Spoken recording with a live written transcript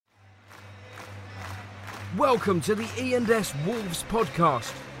Welcome to the E&S Wolves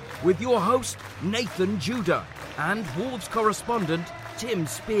podcast with your host Nathan Judah and Wolves correspondent Tim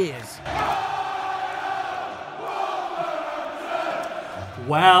Spears.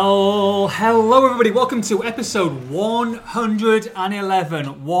 Well, hello everybody. Welcome to episode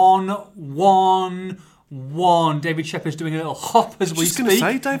 111. 111. David Shepherd's doing a little hop as we speak. I was just going to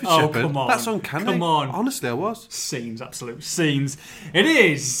say David Shepherd. Come on. That's uncanny. Come on. Honestly, I was. Scenes, absolute scenes. It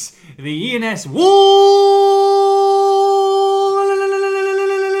is the E&S Wolves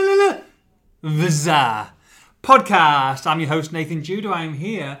podcast. I'm your host, Nathan Judah. I'm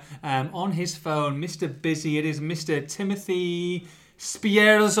here on his phone. Mr. Busy. It is Mr. Timothy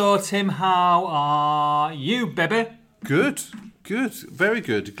Spears. Tim, how are you, baby? Good. Very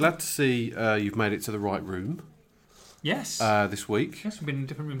good. Glad to see you've made it to the right room. Yes. This week. Yes, we've been in a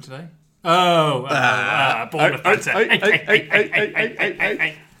different room today. Bournemouth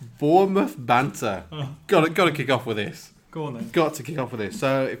banter. Bournemouth banter. Got to kick off with this. Go on then. Got to kick off with this.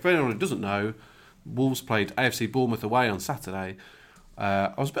 So, if anyone doesn't know, Wolves played AFC Bournemouth away on Saturday.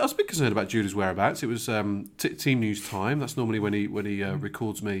 I was a bit concerned about Judah's whereabouts. It was team news time. That's normally when he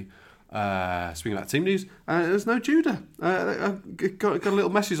records me speaking about team news. There's no Judah. I got a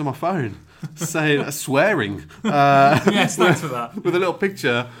little message on my phone saying swearing. Yes, thanks for that. With a little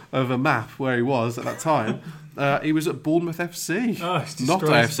picture of a map where he was at that time. He was at Bournemouth FC, not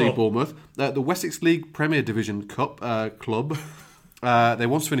AFC Bournemouth. The Wessex League Premier Division Cup club. They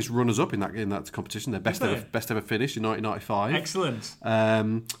once finished runners-up in that competition. Their best ever finish in 1995. Excellent.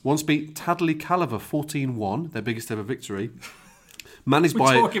 Once beat Tadley Calaver 14-1, their biggest ever victory. We're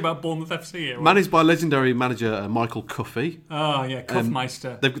talking about Bournemouth FC here. Managed by legendary manager Michael Cuffy. Oh yeah,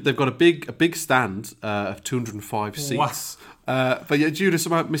 Cuffmeister. They've got a big stand of 205 seats. Wow. But yet Judah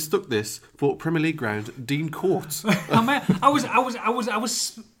somehow mistook this for Premier League ground Dean Court. We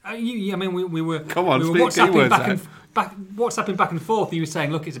were. Come on, we were WhatsApping back and forth. You were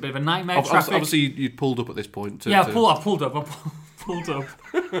saying, "Look, it's a bit of a nightmare traffic." Obviously, you'd pulled up at this point. I pulled up.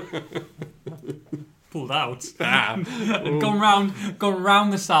 Pulled out. And gone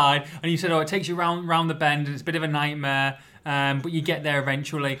round the side, and you said, "Oh, it takes you round the bend, and it's a bit of a nightmare." But you get there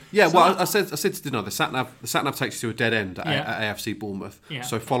eventually. Yeah, so I said to the sat nav takes you to a dead end at AFC Bournemouth. Yeah.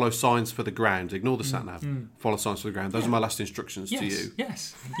 So follow signs for the ground. Ignore the sat nav. Follow signs for the ground. Those are my last instructions to you.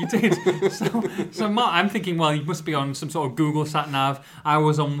 Yes, you did. so I'm thinking, well, you must be on some sort of Google sat nav. I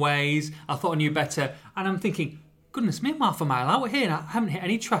was on Waze. I thought I knew better, and I'm thinking, goodness me, I'm half a mile out here and I haven't hit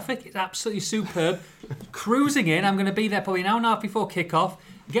any traffic. It's absolutely superb. Cruising in, I'm going to be there probably an hour and a half before kick-off.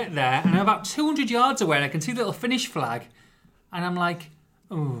 Get there, and I'm about 200 yards away, and I can see the little finish flag. And I'm like,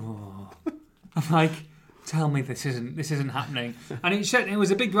 tell me this isn't happening. And it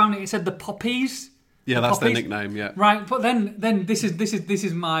was a big round. It said the Poppies. Yeah, that's their nickname. Yeah, right. But then this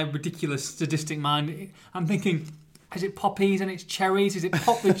is my ridiculous sadistic mind. I'm thinking, is it poppies and it's cherries? Is it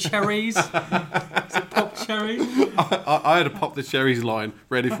pop the cherries? Is it pop cherries? I had a pop the cherries line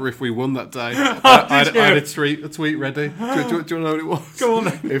ready for if we won that day. I had a tweet ready. Do you want to know what it was? Go on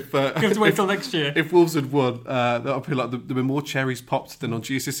then. You have to wait till next year. If Wolves had won, that would be like there were more cherries popped than on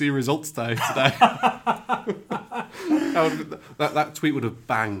GCSE results day today. that tweet would have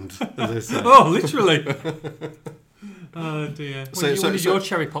banged, as I say. Oh, literally. Oh dear. When did your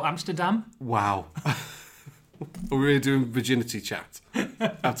cherry pop? Amsterdam? Wow. We're really doing virginity chat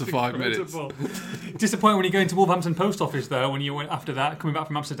after 5 minutes. Disappointing when you go into Wolverhampton Post Office, though, when you went after that, coming back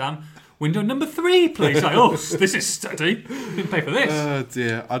from Amsterdam. Window number 3, please. Like, this is steady. Didn't pay for this. Oh,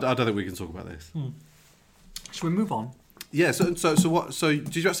 dear. I don't think we can talk about this. Shall we move on? Yeah, so what? So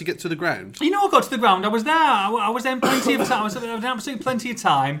did you actually get to the ground? You know, I got to the ground. I was there. I was there in plenty of time. I was there absolutely plenty of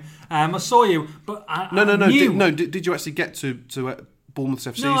time. I saw you, but No. Did you actually get to Bournemouth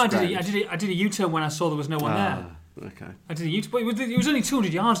FC's ground? I did a U-turn when I saw there was no one there. Okay. I did a U-turn, but it was only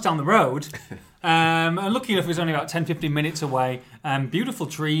 200 yards down the road. And lucky enough, it was only about 10-15 minutes away. Beautiful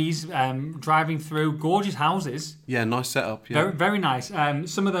trees, driving through, gorgeous houses. Yeah, nice setup. Yeah, very, very nice.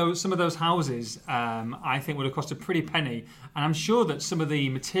 Some of those houses, I think, would have cost a pretty penny. And I'm sure that some of the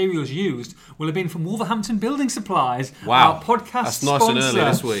materials used will have been from Wolverhampton Building Supplies. Wow, our podcast that's nice sponsor. and early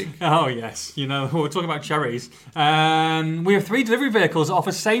this week. Oh yes, we're talking about cherries. We have 3 delivery vehicles that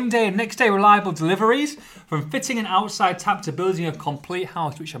offer same-day and next-day reliable deliveries, from fitting an outside tap to building a complete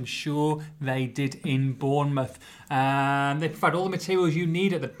house, which I'm sure they did in Bournemouth. They provide all the materials you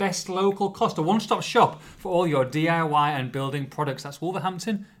need at the best local cost. A one-stop shop for all your DIY and building products. That's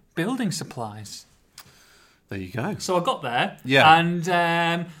Wolverhampton Building Supplies. There you go. So I got there,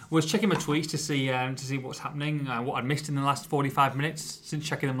 and was checking my tweets to see what's happening, what I'd missed in the last 45 minutes since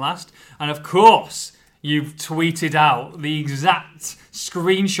checking them last. And of course, you've tweeted out the exact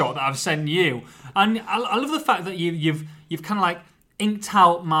screenshot that I've sent you, and I love the fact that you've kind of like inked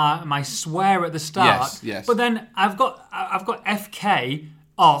out my swear at the start. Yes. But then I've got FK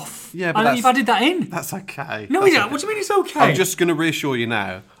off. Yeah, but and you've added that in. That's okay. No, That's yeah. okay. What do you mean it's okay? I'm just going to reassure you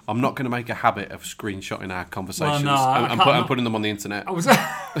now. I'm not going to make a habit of screenshotting our conversations and putting them on the internet. I was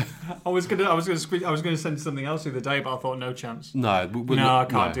going to send something else the other day, but I thought no chance. No, I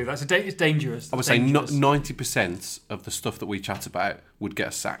can't do that. It's dangerous. I would say 90% of the stuff that we chat about would get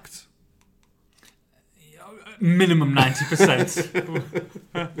us sacked. Minimum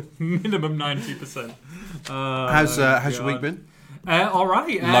 90%. Minimum 90%. How's your week been? All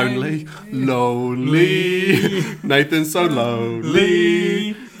right. Lonely. Nathan's so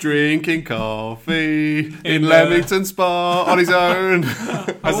lonely. Drinking coffee in Leamington Spa on his own,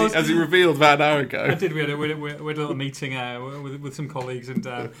 as he revealed about an hour ago. I did. We had a little meeting with some colleagues, and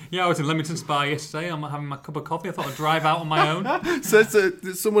I was in Leamington Spa yesterday. I'm having my cup of coffee. I thought I'd drive out on my own. So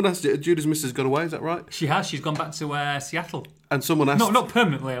someone asked you, Judah's missus gone away. Is that right? She has. She's gone back to Seattle. And someone asked... Not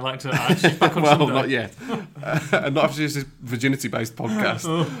permanently, I like to add. She's back on well, Sunday. not yet. And not after this virginity-based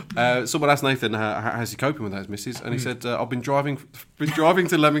podcast. Someone asked Nathan, how's he coping with those missus? And he said, I've been driving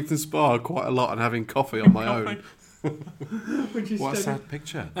to Leamington Spa quite a lot and having coffee on my own. What a sad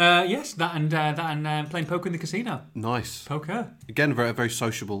picture. Yes, that and playing poker in the casino. Nice. Poker. Again, a very, very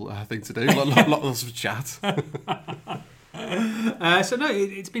sociable thing to do. Lots of chat. So no,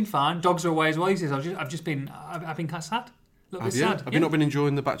 it's been fine. Dogs are away as well. He says, I've been kind of sad. A little bit sad. Have you not been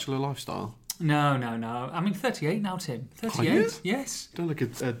enjoying the bachelor lifestyle? No. I'm 38 now, Tim. 38. Yes. Don't look a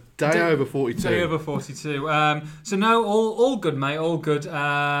day over 42. Day over 42. So no, all good, mate. All good. Does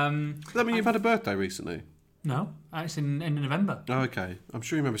that mean you've had a birthday recently? No, it's in November. Oh, okay. I'm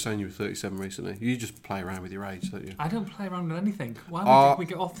sure you remember saying you were 37 recently. You just play around with your age, don't you? I don't play around with anything. Why would we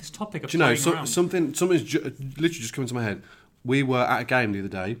get off this topic of playing around? Something's literally just come into my head. We were at a game the other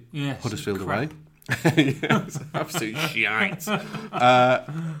day, Huddersfield away. Yeah, it was absolute shite.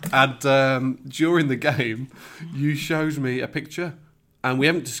 And during the game, you showed me a picture, and we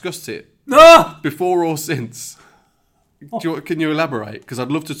haven't discussed it before or since. Can you elaborate? Because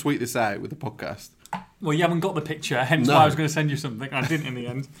I'd love to tweet this out with the podcast. Well, you haven't got the picture, hence why I was going to send you something. I didn't in the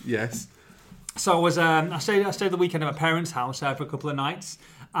end. Yes. So I stayed the weekend at my parents' house for a couple of nights,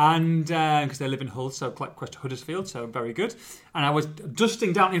 and because they live in Hull, so quite close to Huddersfield, so very good. And I was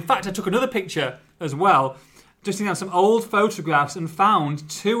dusting down. In fact, I took another picture as well, dusting down some old photographs, and found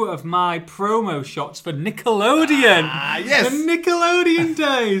two of my promo shots for Nickelodeon. Yes, the Nickelodeon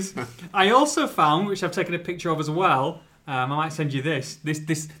days. I also found, which I've taken a picture of as well. I might send you this.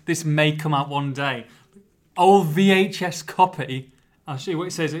 This may come out one day. Old VHS copy. I'll show you what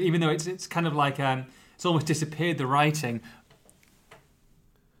it says. Even though it's kind of like it's almost disappeared, the writing.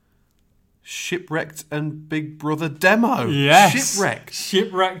 Shipwrecked and Big Brother demo. Yes.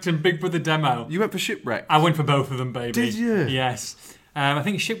 Shipwrecked and Big Brother demo. You went for Shipwrecked? I went for both of them, baby. Did you? Yes. I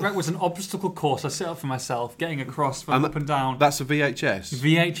think Shipwreck was an obstacle course I set up for myself, getting across from up and down. That's a VHS?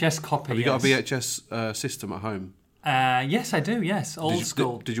 VHS copy, Have you got a VHS system at home? Yes, I do, yes. Old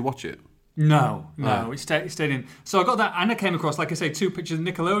school. Did you watch it? No. It stayed in. So I got that, and I came across, like I say, two pictures of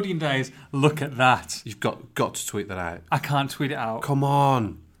Nickelodeon days. Look at that. You've got to tweet that out. I can't tweet it out. Come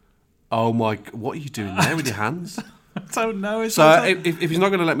on. Oh my... What are you doing there with your hands? I don't know. So if he's not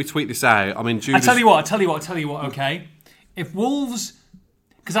going to let me tweet this out, I mean... I tell you what, okay? If Wolves...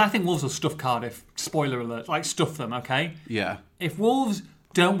 Because I think Wolves will stuff Cardiff. Spoiler alert. Like, stuff them, okay? Yeah. If Wolves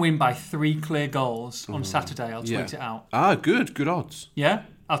don't win by 3 clear goals on Saturday, I'll tweet it out. Ah, good odds. Yeah?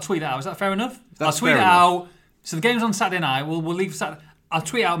 I'll tweet that out. Is that fair enough? That's I'll tweet fair it enough. out. So the game's on Saturday night. We'll leave Saturday. I'll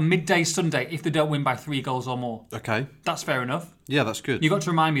tweet out midday Sunday if they don't win by 3 goals or more. Okay. That's fair enough. Yeah, that's good. You got to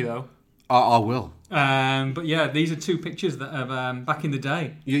remind me, though. I will. But yeah, these are two pictures that of back in the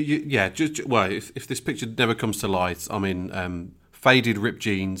day. If this picture never comes to light, I mean, faded ripped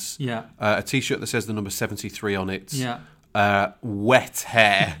jeans. Yeah. A T-shirt that says the number 73 on it. Yeah. Wet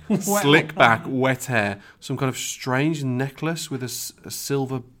hair, slick back, wet hair. Some kind of strange necklace with a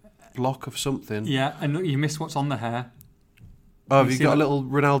silver block of something. Yeah, and look, you missed what's on the hair. Oh, have you got a little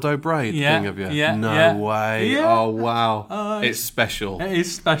Ronaldo braid thing, have you? Yeah. No way. Yeah. Oh, wow. It's special. It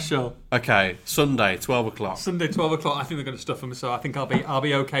is special. Okay, Sunday, 12 o'clock. Sunday, 12 o'clock. I think they're going to stuff them, so I think I'll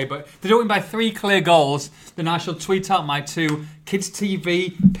be okay. But if they don't win by 3 clear goals, then I shall tweet out my 2 Kids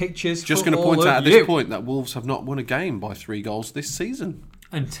TV pictures. Just going to point out at this point that Wolves have not won a game by 3 goals this season.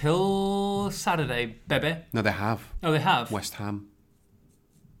 Until Saturday, baby. No, they have. Oh, they have? West Ham.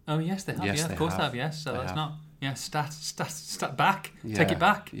 Oh, yes, they have. Yes, yeah, they of course have. they have, yes. So they that's have. not... Yeah, stat back. Yeah. Take it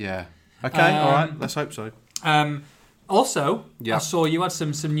back. Yeah. Okay, all right. Let's hope so. Also, Yeah. I saw you had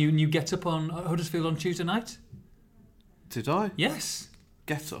some new get-up on Huddersfield on Tuesday night. Did I? Yes.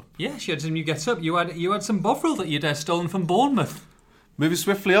 Get up. Yes, you had some new get-up. You had some Bovril that you'd stolen from Bournemouth. Moving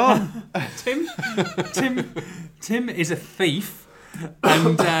swiftly on. Tim is a thief.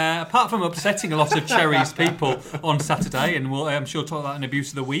 And apart from upsetting a lot of Cherries people on Saturday, and I'm sure talk about an abuse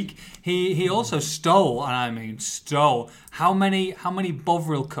of the week, he also stole, and I mean stole, how many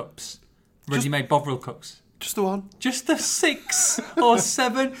Bovril cups? Ready-made Bovril cups? Just the one. Just the 6 or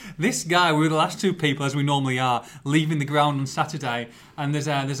 7. This guy, we were the last two people, as we normally are, leaving the ground on Saturday, and there's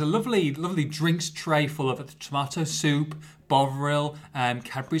a lovely drinks tray full of tomato soup, Bovril,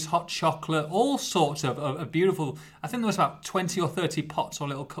 Cadbury's hot chocolate, all sorts of beautiful. I think there was about 20 or 30 pots or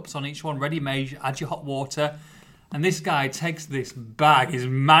little cups on each one, ready-made. Add your hot water, and this guy takes this bag, his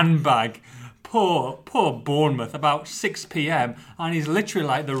man bag. Poor Bournemouth, about 6 p.m, and he's literally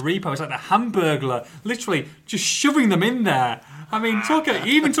like the Reaper, he's like the Hamburglar, literally just shoving them in there. I mean,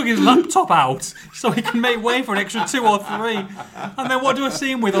 he even took his laptop out so he can make way for an extra 2 or 3. And then what do I see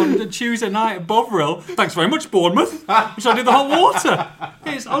him with on Tuesday night at Bovril? Thanks very much, Bournemouth. Which I did the hot water.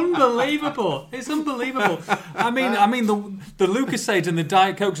 It's unbelievable. It's unbelievable. I mean, the Lucasades and the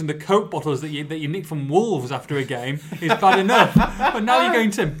Diet Cokes and the Coke bottles that you nick from Wolves after a game is bad enough. But now you're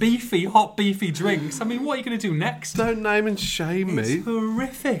going to hot beefy drinks. I mean, what are you going to do next? Don't name and shame me. It's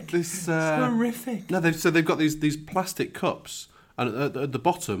horrific. It's horrific. No, they've got these plastic cups. And at the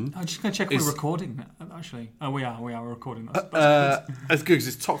bottom... I'm just going to check if we're recording, actually. Oh, we are recording. That's good, because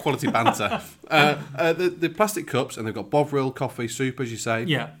it's top quality banter. The plastic cups, and they've got Bovril, coffee, soup, as you say.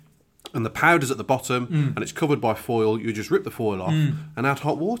 Yeah. And the powder's at the bottom, and it's covered by foil. You just rip the foil off and add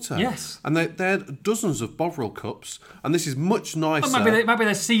hot water. Yes. And they're dozens of Bovril cups, and this is much nicer... Well, maybe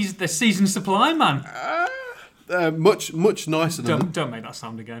they're season supply, man. Much nicer than... Don't make that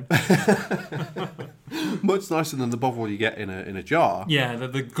sound again. Much nicer than the Bovril you get in a jar. Yeah,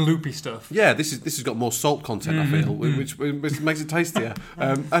 the gloopy stuff. Yeah, this has got more salt content, I feel, which makes it tastier.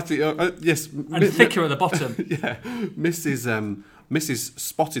 Actually, yes. And thicker at the bottom. Yeah. Mrs.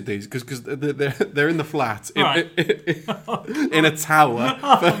 spotted these because they're in the flat in a tower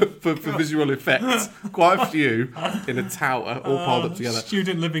for visual effects. Quite a few in a tower, all piled up together.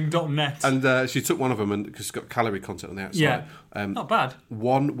 Studentliving.net. And she took one of them because it's got calorie content on the outside. Yeah, not bad.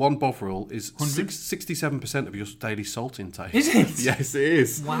 One Bovril is 67% of your daily salt intake. Is it? Yes, it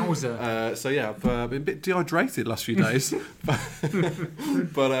is. Wowzer. So yeah, I've been a bit dehydrated last few days,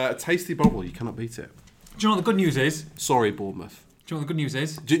 but tasty Bovril, you cannot beat it. Do you know what the good news is? Sorry, Bournemouth. Do you know what the good news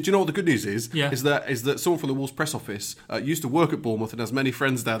is? Do you know what the good news is? Yeah. Is that someone from the Wolves press office used to work at Bournemouth and has many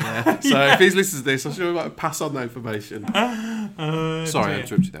friends down there. So if he listens to this, I'm sure he might pass on the information. Sorry, I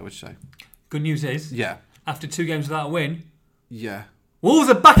interrupted you there. What'd you say? Good news is, Yeah. after 2 games without a win, Yeah. Wolves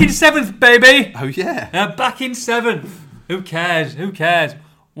are back in 7th, baby! Oh, yeah. They're back in 7th. Who cares?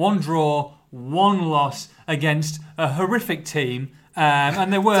 1 draw, 1 loss against a horrific team.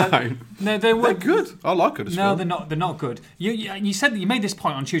 And they were They're good. I like Huddersfield. No, they're not. They're not good. You said that you made this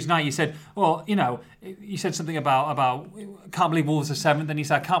point on Tuesday night. You said, well, you said something about can't believe Wolves are 7th. Then you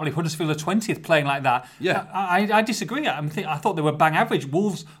said, I can't believe Huddersfield are 20th playing like that. Yeah, I disagree. I thought they were bang average.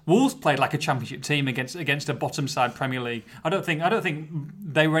 Wolves played like a championship team against a bottom side Premier League. I don't think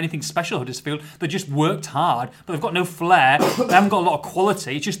they were anything special. Huddersfield. They just worked hard, but they've got no flair. They haven't got a lot of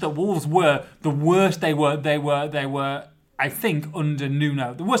quality. It's just that Wolves were the worst. They were. I think under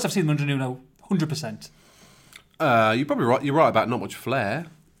Nuno, the worst I've seen them under Nuno, 100%. You're probably right. You're right about not much flair,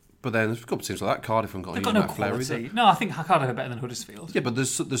 but then there's a couple of teams like that. Cardiff haven't got They've any got no flair quality. either. No, I think Cardiff are better than Huddersfield. Yeah, but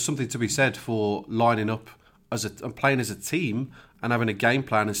there's something to be said for lining up and playing as a team and having a game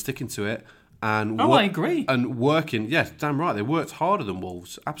plan and sticking to it. And I agree. And working, yeah, damn right. They worked harder than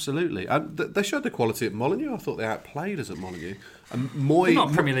Wolves, absolutely. And they showed the quality at Molineux. I thought they outplayed us at Molineux. And They're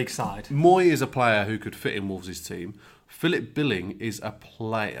not a Premier League side. Moy is a player who could fit in Wolves' team. Philip Billing is a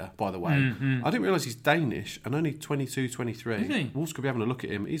player, by the way. I didn't realise he's Danish and only 22, 23. Is he? Wolves could be having a look at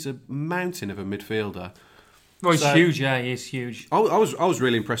him. He's a mountain of a midfielder. Well, he's huge, yeah, he is huge. I was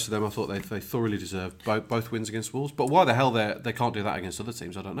really impressed with them. I thought they thoroughly deserved both wins against Wolves. But why the hell they can't do that against other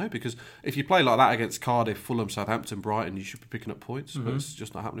teams, I don't know. Because if you play like that against Cardiff, Fulham, Southampton, Brighton, you should be picking up points. But it's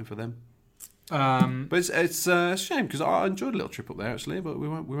just not happening for them. But it's a shame because I enjoyed a little trip up there actually. But we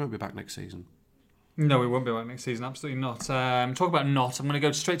won't be back next season. No, we won't be back next season. Absolutely not. Talk about not. I'm going to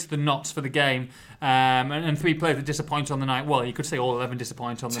go straight to the nots for the game. And 3 players that disappointed on the night. Well, you could say all 11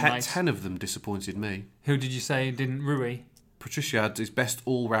 disappointed on the night. 10 of them disappointed me. Who did you say didn't? Rui? Patricia had his best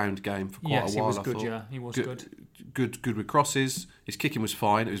all-round game for quite a while. He was I good. thought. Yeah, he was good. Good with crosses. His kicking was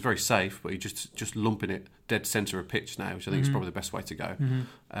fine. It was very safe, but he just lumping it dead centre of pitch now, which I think is probably the best way to go.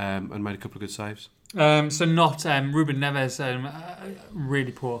 And made a couple of good saves. So not Ruben Neves.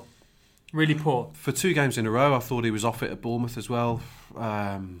 Really poor. Really poor. For 2 games in a row, I thought he was off it at Bournemouth as well.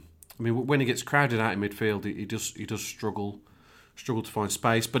 I mean, when he gets crowded out in midfield, he does struggle to find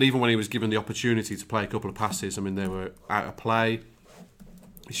space. But even when he was given the opportunity to play a couple of passes, I mean, they were out of play.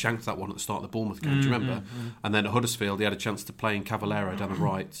 He shanked that one at the start of the Bournemouth game, do you remember? And then at Huddersfield, he had a chance to play in Cavallero down the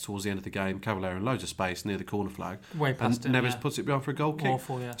right towards the end of the game. Cavallero in loads of space near the corner flag. Way past him, Neves puts it behind for a goal kick.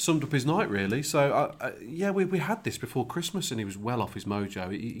 Awful, yeah. Summed up his night, really. So, we had this before Christmas, and he was well off his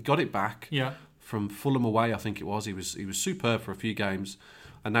mojo. He got it back from Fulham away, I think it was. He was superb for a few games,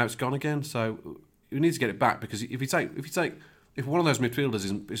 and now it's gone again. So we need to get it back, because if one of those midfielders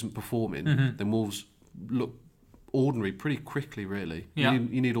isn't performing, then Wolves look ordinary pretty quickly, really. Yeah.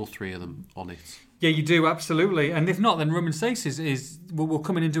 You need all 3 of them on it. Yeah, you do, absolutely. And if not, then Ruben Saiss will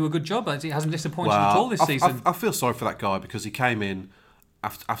come in and do a good job. He hasn't disappointed at all this season. I feel sorry for that guy, because he came in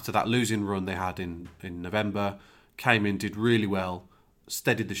after that losing run they had in November, came in, did really well,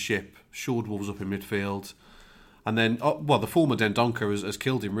 steadied the ship, shored Wolves up in midfield. And then, the former Dendoncker has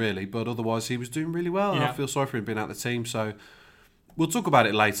killed him, really, but otherwise he was doing really well. And I feel sorry for him being out of the team, so we'll talk about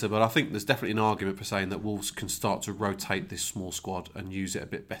it later, but I think there's definitely an argument for saying that Wolves can start to rotate this small squad and use it a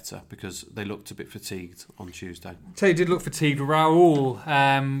bit better, because they looked a bit fatigued on Tuesday. So he did look fatigued. Raul,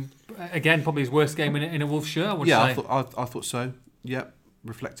 again, probably his worst game in a Wolves shirt, I would say. I thought so. Yep.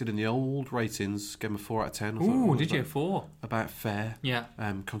 Reflected in the old ratings, gave him a 4 out of 10. Ooh, did you? 4? About fair. Yeah.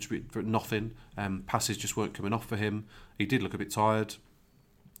 Contributed for nothing. Passes just weren't coming off for him. He did look a bit tired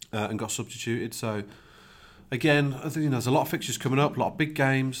and got substituted. So, again, I think there's a lot of fixtures coming up, a lot of big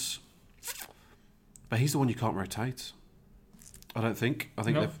games. But he's the one you can't rotate, I don't think. I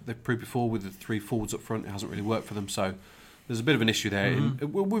think they've proved before with the 3 forwards up front, it hasn't really worked for them. So there's a bit of an issue there.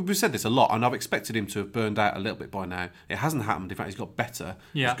 We've said this a lot, and I've expected him to have burned out a little bit by now. It hasn't happened. In fact, he's got better.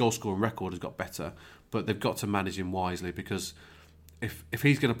 Yeah. His goal-scoring record has got better. But they've got to manage him wisely, because if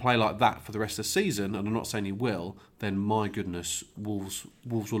he's going to play like that for the rest of the season, and I'm not saying he will, then my goodness, Wolves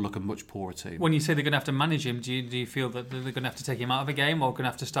will look a much poorer team. When you say they're going to have to manage him, do you feel that they're going to have to take him out of a game, or going to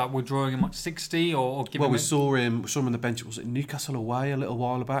have to start withdrawing him at 60, or give him? Well, we saw him on the bench. Was it Newcastle away a little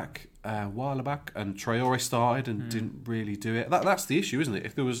while back, and Traore started and didn't really do it. That's the issue, isn't it?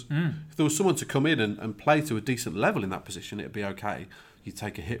 If there was someone to come in and play to a decent level in that position, it'd be okay. You'd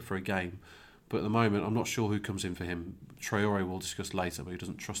take a hit for a game. But at the moment, I'm not sure who comes in for him. Traore we'll discuss later, but he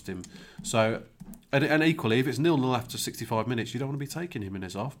doesn't trust him. So, and equally, if it's 0-0 after 65 minutes, you don't want to be taking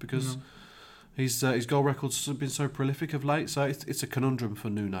Jimenez off, because his goal record's been so prolific of late. So it's a conundrum for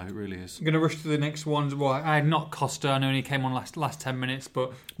Nuno, it really is. I'm going to rush to the next ones. Well, I had not Costa. I know he came on last 10 minutes,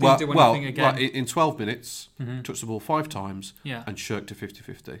 but didn't do anything again. In 12 minutes, touched the ball 5 times and shirked to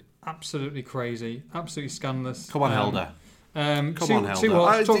 50-50. Absolutely crazy. Absolutely scandalous. Come on, Helder. Come on,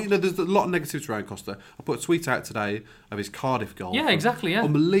 Helder. There's a lot of negatives around Costa. I put a tweet out today of his Cardiff goal. Yeah, exactly. Yeah,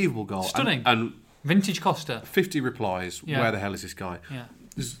 unbelievable goal. Stunning. And vintage Costa. 50 replies. Yeah. Where the hell is this guy? Yeah.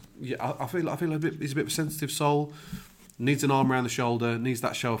 I feel he's a bit of a sensitive soul. Needs an arm around the shoulder. Needs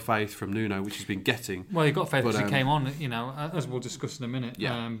that show of faith from Nuno, which he's been getting. Well, he got faith because he came on. As we'll discuss in a minute.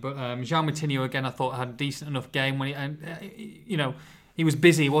 Yeah. But João Moutinho again, I thought had a decent enough game when he was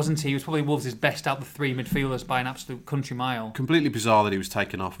busy, wasn't he? He was probably Wolves' best out of the 3 midfielders by an absolute country mile. Completely bizarre that he was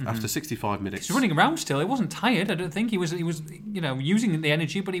taken off after 65 minutes. He was running around still. He wasn't tired. I don't think he was using the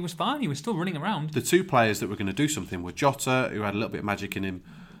energy, but he was fine. He was still running around. The 2 players that were going to do something were Jota, who had a little bit of magic in him,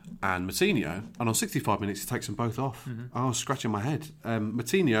 and Moutinho. And on 65 minutes, he takes them both off. I was scratching my head.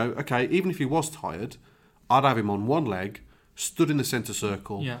 Moutinho, okay, even if he was tired, I'd have him on one leg, stood in the centre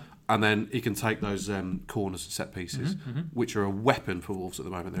circle. Yeah. And then he can take those corners and set pieces, which are a weapon for Wolves at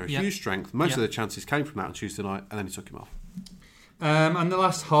the moment. They're a huge strength. Most of their chances came from that on Tuesday night, and then he took him off. And the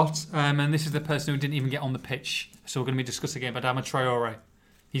last hot, and this is the person who didn't even get on the pitch, so we're going to be discussing again, Adama Traore.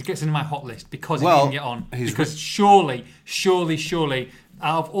 He gets into my hot list because he didn't get on. Because surely,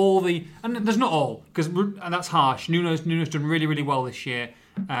 out of all the... And there's not all, and that's harsh. Nuno's done really, really well this year,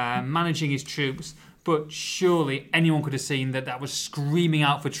 managing his troops. But surely anyone could have seen that was screaming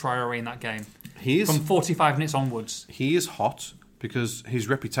out for Traore in that game. From 45 minutes onwards. He is hot because his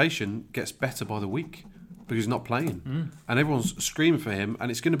reputation gets better by the week because he's not playing. And everyone's screaming for him.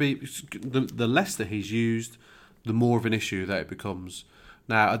 And it's going to be... The less that he's used, the more of an issue that it becomes.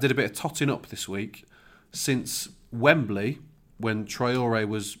 Now, I did a bit of totting up this week. Since Wembley, when Traore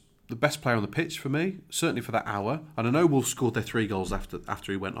was the best player on the pitch for me, certainly for that hour. And I know Wolves scored their 3 goals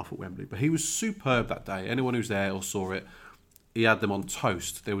after he went off at Wembley, but he was superb that day. Anyone who's there or saw it, he had them on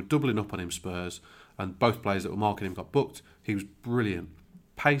toast. They were doubling up on him, Spurs, and both players that were marking him got booked. He was brilliant.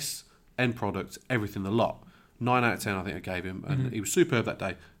 Pace, end product, everything, the lot. 9 out of 10 I think I gave him, and he was superb that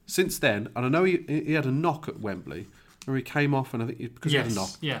day. Since then, and I know he had a knock at Wembley, where he came off, and I think because he had a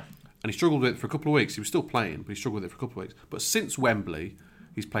knock. Yeah. And he struggled with it for a couple of weeks. He was still playing, but he struggled with it for a couple of weeks. But since Wembley,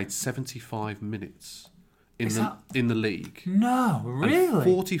 he's played 75 minutes in the league. No, really? And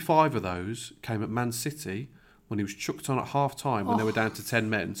 45 of those came at Man City when he was chucked on at half time when they were down to 10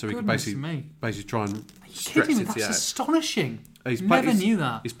 men. So he could basically try and stretch City out. That's astonishing. Never knew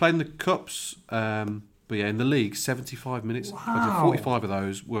that. He's played in the Cups, but yeah, in the league, 75 minutes. Wow. 45 of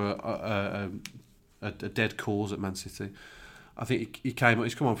those were a dead cause at Man City. I think he's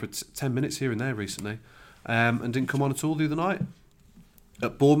come on for 10 minutes here and there recently, and didn't come on at all the other night.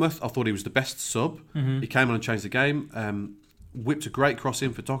 At Bournemouth, I thought he was the best sub. He came on and changed the game. Whipped a great cross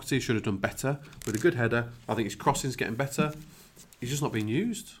in for Doherty. Should have done better with a good header. I think his crossing's getting better. He's just not being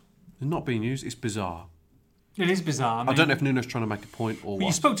used. He's not being used. It's bizarre. It is bizarre. I don't know if Nuno's trying to make a point or what.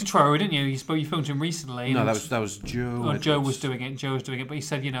 You spoke to Traore, didn't you? You spoke to him recently. No, that was Joe. Oh, Joe was doing it. But he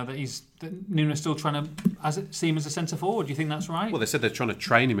said, that Nuno's still trying to see him as a centre forward. Do you think that's right? Well, they said they're trying to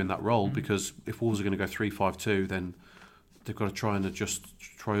train him in that role because if Wolves are going to go 3-5-2, then they've got to try and adjust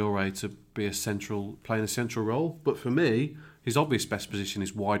Traore to be playing a central role. But for me, his obvious best position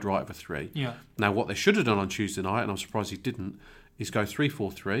is wide right of a 3. Yeah. Now, what they should have done on Tuesday night, and I'm surprised he didn't, is go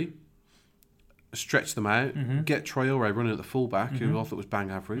 3-4-3. Stretch them out, get Traore running at the fullback, who I thought was bang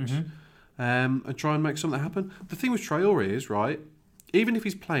average, and try and make something happen. The thing with Traore is, right, even if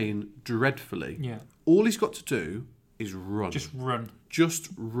he's playing dreadfully, all he's got to do is run. Just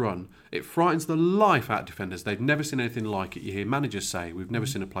run. It frightens the life out of defenders. They've never seen anything like it. You hear managers say, we've never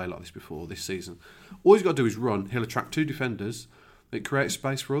seen a play like this before this season. All he's got to do is run. He'll attract 2 defenders. It creates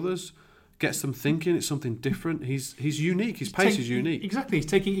space for others. Gets them thinking. It's something different. He's unique. His pace is unique. Exactly.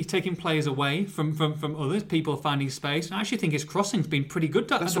 He's taking players away from others. People finding space. And I actually think his crossing's been pretty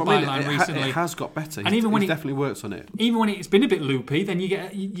good at the byline recently. It has got better. And even when he definitely works on it. Even when it's been a bit loopy, then you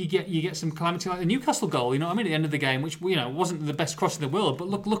get some calamity like the Newcastle goal. You know what I mean? At the end of the game, which wasn't the best cross in the world, but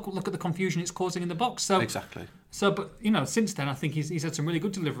look at the confusion it's causing in the box. So exactly. So, but since then, I think he's had some really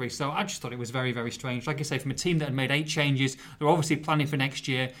good delivery. So I just thought it was very, very strange. Like I say, from a team that had made 8 changes, they're obviously planning for next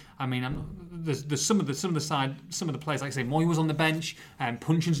year. I mean, there's some of the players, like I say, Moy was on the bench, and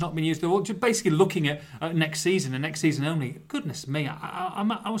Punchin's not been used. They're all just basically looking at next season and next season only. Goodness me,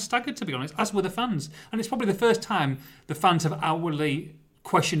 I was staggered, to be honest, as were the fans. And it's probably the first time the fans have outwardly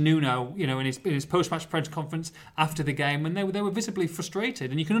questioned Nuno, in his post-match press conference after the game, when they were visibly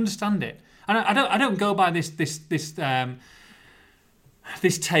frustrated, and you can understand it. And I don't go by this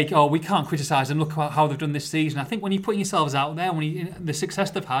take, we can't criticise them, look how they've done this season. I think when you're putting yourselves out there, the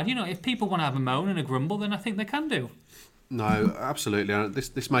success they've had, if people want to have a moan and a grumble, then I think they can do. No, absolutely.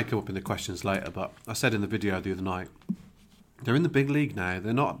 This may come up in the questions later, but I said in the video the other night, they're in the big league now.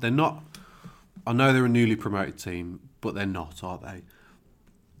 They're not. I know they're a newly promoted team, but they're not, are they?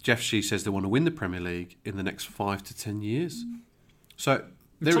 Jeff Shee says they want to win the Premier League in the next 5 to 10 years. So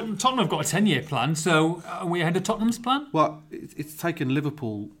Tottenham have got a 10-year plan, so are we ahead of Tottenham's plan? Well, it's taken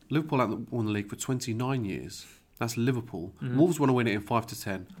Liverpool. Liverpool haven't won the league for 29 years. That's Liverpool. Wolves want to win it in 5 to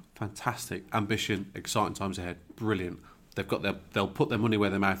 10. Fantastic. Ambition, exciting times ahead. Brilliant. They'll put their money where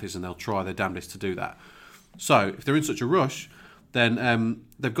their mouth is and they'll try their damnedest to do that. So if they're in such a rush, then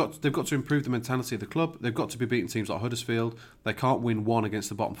they've got to improve the mentality of the club. They've got to be beating teams like Huddersfield. They can't win one against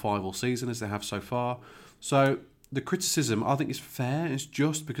the bottom 5 all season as they have so far. So the criticism, I think, is fair. It's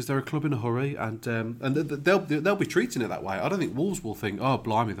just because they're a club in a hurry, and they'll be treating it that way. I don't think Wolves will think, oh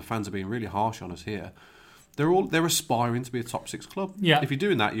blimey, the fans are being really harsh on us here. They're aspiring to be a top 6 club. Yeah. If you're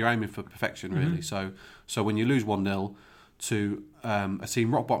doing that, you're aiming for perfection, really. So when you lose 1-0 to a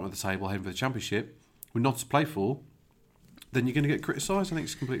team rock bottom of the table heading for the Championship, with not to play for, then you're going to get criticised. I think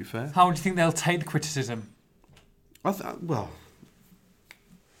it's completely fair. How do you think they'll take the criticism? I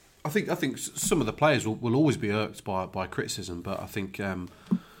think some of the players will always be irked by criticism, but I think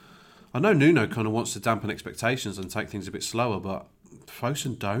I know Nuno kind of wants to dampen expectations and take things a bit slower, but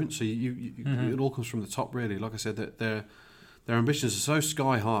Fosun don't. So it all comes from the top, really. Like I said, that their ambitions are so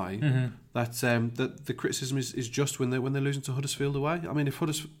sky high that the criticism is just when they're losing to Huddersfield away. I mean,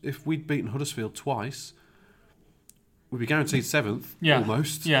 if we'd beaten Huddersfield twice, we'd be guaranteed 7th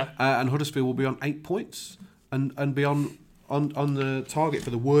almost. Yeah. And Huddersfield will be on 8 points and be on the target for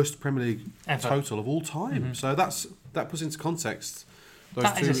the worst Premier League total of all time. So that puts into context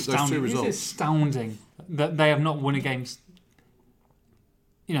those two results. It's astounding that they have not won a game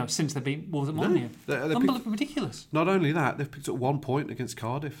since they beat Wolves at Molineux. Unbelievably ridiculous. Not only that, they've picked up 1 point against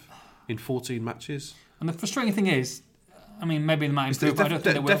Cardiff in 14 matches. And the frustrating thing is, I mean, maybe they might improve, but I don't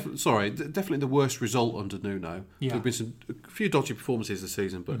think they will. Definitely the worst result under Nuno. Yeah. There have been a few dodgy performances this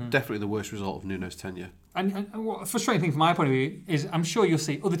season, but definitely the worst result of Nuno's tenure. And what a frustrating thing from my point of view is I'm sure you'll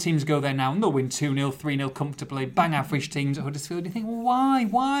see other teams go there now and they'll win 2-0, 3-0 comfortably, bang average teams at Huddersfield. And you think, well, why?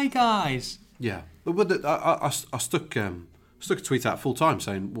 Why, guys? Yeah. But I stuck a tweet out full time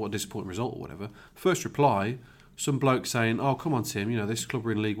saying, what a disappointing result or whatever. First reply, some bloke saying, oh, come on, Tim, this club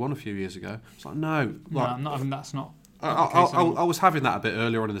were in League One a few years ago. It's like, no. I'm not having that's not... I was having that a bit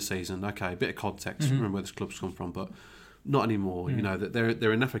earlier on in the season. Okay, a bit of context, remember where this club's come from, but not anymore. That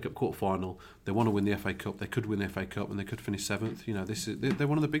they're in the FA Cup quarter final. They want to win the FA Cup. They could win the FA Cup, and they could finish 7th. They're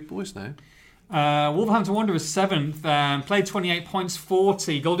one of the big boys now. Wolverhampton Wanderers 7th, played 28 points,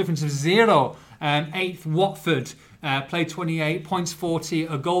 40, goal difference of 0. 8th, Watford played 28 points, 40,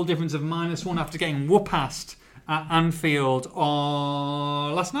 a goal difference of -1 after getting whoop-assed at Anfield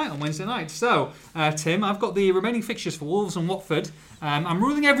last night, on Wednesday night. So, Tim, I've got the remaining fixtures for Wolves and Watford. I'm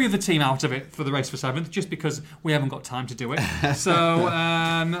ruling every other team out of it for the race for 7th, just because we haven't got time to do it. So,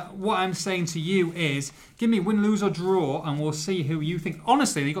 what I'm saying to you is, give me win, lose or draw, and we'll see who you think.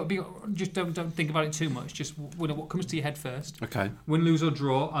 Honestly, you got to be, just don't think about it too much. Just what comes to your head first. Okay. Win, lose or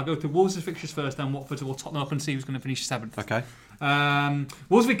draw. I'll go through Wolves' fixtures first, then Watford. We'll top them up and see who's going to finish 7th. Okay.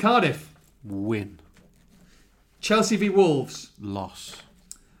 Wolves v Cardiff. Win. Chelsea v Wolves. Loss.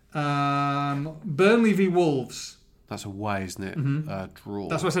 Burnley v Wolves. That's away, isn't it? Draw.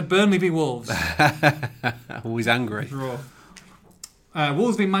 That's why I said Burnley v Wolves. Always angry. Draw.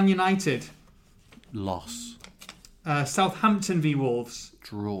 Wolves v Man United. Loss. Southampton v Wolves.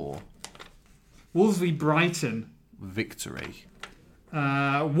 Draw. Wolves v Brighton. Victory.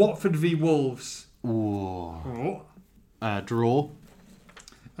 Watford v Wolves. Ooh. Draw.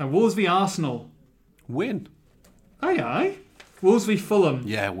 Wolves v Arsenal. Win. Aye. Wolves v Fulham.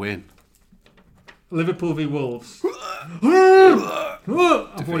 Yeah, win. Liverpool v Wolves.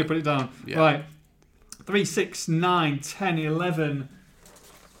 I've already put it down. Yeah. Right. 3, 6, 9, 10, 11,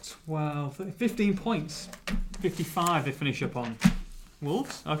 12, 15 points. 55 they finish up on.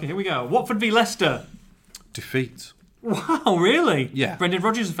 Wolves? Okay, here we go. Watford v Leicester. Defeat. Wow, really? Yeah. Brendan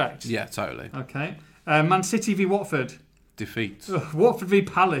Rodgers effect? Yeah, totally. Okay. Man City v Watford. Defeat. Watford v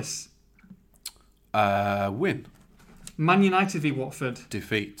Palace. Win. Man United v Watford.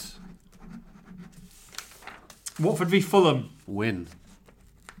 Defeat. Watford v Fulham. Win.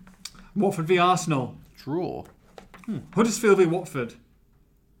 Watford v Arsenal. Draw. Huddersfield v Watford.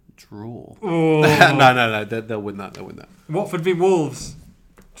 Draw. Oh. No. They'll win that. Watford v Wolves.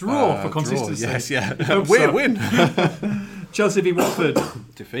 Draw for consistency. Draw. Yes, yeah. Win. Win. Chelsea v Watford.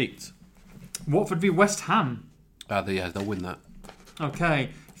 Defeat. Watford v West Ham. They'll win that. Okay.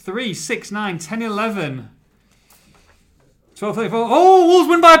 3, 6, 9, 10, 11. 12, 34. Oh, Wolves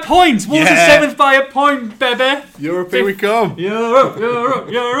win by a point. Wolves are 7th by a point, baby. Europe, here we come.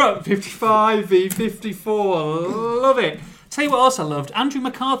 You're up. 55 v 54. Love it. Tell you what else I loved. Andrew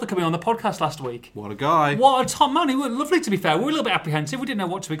MacArthur coming on the podcast last week. What a guy. What a top man. He was lovely, to be fair. We were a little bit apprehensive. We didn't know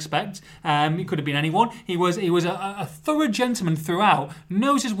what to expect. He could have been anyone. He was a thorough gentleman throughout.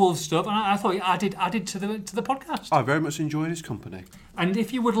 Knows his Wolves stuff. And I thought he added to the podcast. I very much enjoyed his company. And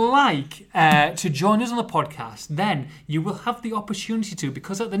if you would like to join us on the podcast, then you will have the opportunity to,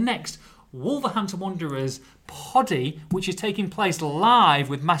 because at the next Wolverhampton Wanderers poddy, which is taking place live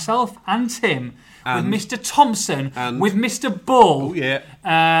with myself and Tim, with Mr. Thompson, with Mr. Bull. Oh, yeah.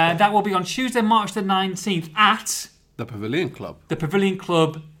 That will be on Tuesday, March the 19th at The Pavilion Club. The Pavilion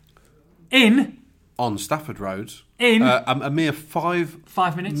Club on Stafford Road. A mere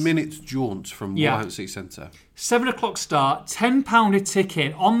 5 minutes jaunt from Wolverhampton City Centre. 7 o'clock start, £10 a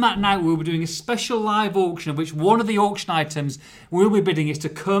ticket. On that night, we'll be doing a special live auction, of which one of the auction items we'll be bidding is to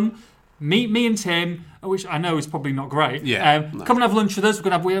come meet me and Tim, which I know is probably not great. Come and have lunch with us. We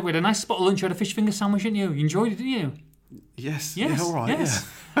had a nice spot of lunch. We had a fish finger sandwich, didn't you? You enjoyed it, didn't you? Yes. Yeah, all right. Yes.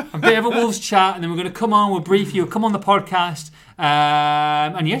 Yeah. A bit of a Wolves chat, and then we're going to come on, we'll brief you, come on the podcast.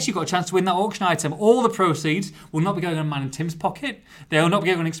 And yes, you've got a chance to win that auction item. All the proceeds will not be going in mine and Tim's pocket. They will not be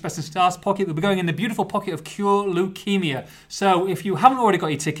going in Express and Stars pocket. They'll be going in the beautiful pocket of Cure Leukemia. So if you haven't already got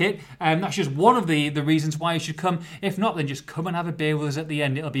your ticket, that's just one of the reasons why you should come. If not, then just come and have a beer with us at the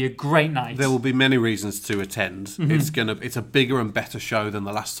end. It'll be a great night. There will be many reasons to attend. Mm-hmm. It's a bigger and better show than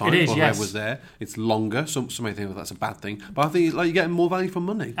the last time I was there. It's longer. Some may think that's a bad thing, but I think you're getting more value for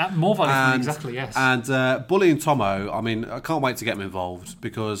money. More value for money, exactly. Yes. And Bully and Tomo. I mean, I can't wait wait to get them involved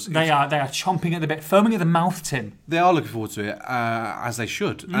because They are chomping at the bit, foaming at the mouth, Tim. they are looking forward to it, as they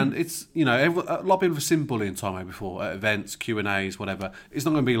should. And it's, a lot of people have seen bullying Tomo before at events, Q&As, whatever. It's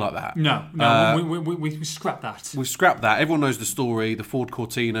not going to be like that. No, we scrap that. We've scrapped that. Everyone knows the story. The Ford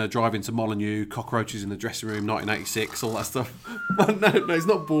Cortina driving to Molineux, cockroaches in the dressing room, 1986, all that stuff. no, it's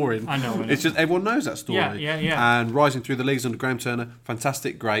not boring. I know. It's just everyone knows that story. Yeah. And rising through the leagues under Graham Turner,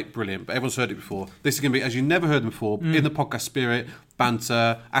 fantastic, great, brilliant. But everyone's heard it before. This is going to be, as you never heard them before, in the podcast spirit,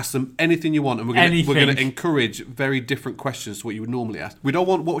 banter, ask them anything you want, and we're going to encourage very different questions to what you would normally ask. We don't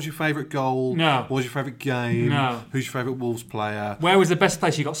want, what was your favourite goal? No. What was your favourite game? No. Who's your favourite Wolves player? Where was the best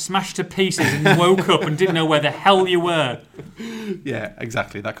place you got smashed to pieces and woke up and didn't know where the hell you were? Yeah,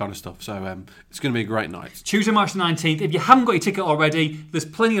 exactly, that kind of stuff. So it's going to be a great night. Tuesday, March the 19th. If you haven't got your ticket already, there's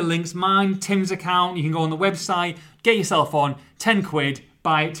plenty of links. Mine, Tim's account. You can go on the website, get yourself on, £10.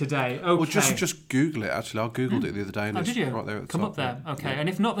 Buy it today. Okay. Well, just Google it. Actually, I googled it the other day. And did you? Right there at the Come top, up there. yeah. Okay. Yeah. And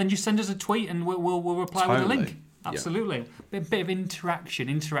if not, then just send us a tweet and we'll reply with a Totally. link. Absolutely. Bit of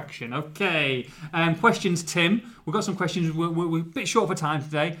interaction. Okay. Questions, Tim. We've got some questions. We're a bit short for time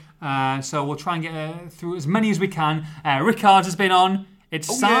today, so we'll try and get through as many as we can. Rickard has been on.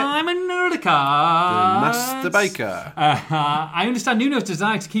 It's Simon Rickard. The Master Baker. I understand Nuno's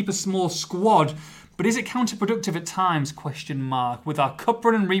desire to keep a small squad, but is it counterproductive at times? ? With our cup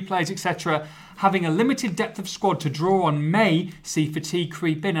run and replays, etc., having a limited depth of squad to draw on may see fatigue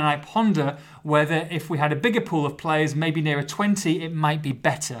creep in, and I ponder whether if we had a bigger pool of players, maybe nearer 20, it might be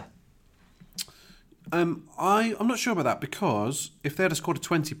better. I'm not sure about that, because if they had a squad of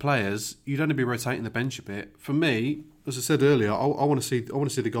 20 players, you'd only be rotating the bench a bit. For me, as I said earlier, I want to see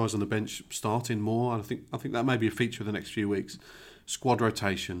the guys on the bench starting more, and I think that may be a feature of the next few weeks. Squad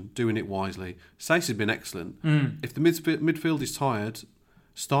rotation, doing it wisely. Sace has been excellent. If the midfield is tired,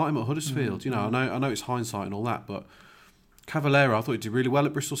 start him at Huddersfield. I know it's hindsight and all that, but Cavallero, I thought he did really well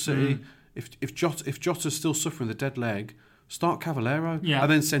at Bristol City. If Jota's still suffering the dead leg, start Cavallero,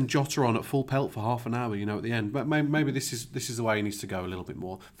 and then send Jota on at full pelt for half an hour. At the end. But maybe this is the way he needs to go a little bit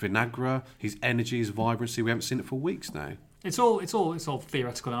more. Vinagre, his energy, his vibrancy, we haven't seen it for weeks now. It's all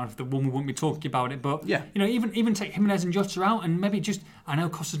theoretical now. If the woman wouldn't be talking about it, but yeah, even take Jimenez and Jota out, and maybe just, I know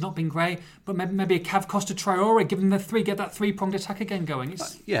Costa's not been great, but maybe a Cav Costa Traore, give them get that 3-pronged attack again going.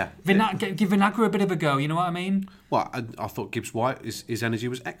 Give Vinagre a bit of a go. You know what I mean? Well, I thought Gibbs White, his energy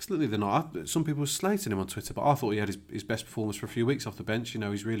was excellent the other night. Some people were slating him on Twitter, but I thought he had his best performance for a few weeks off the bench.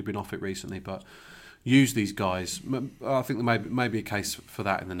 He's really been off it recently, but. Use these guys. I think there may be a case for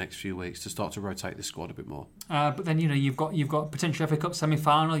that in the next few weeks to start to rotate the squad a bit more. But then you've got potential FA Cup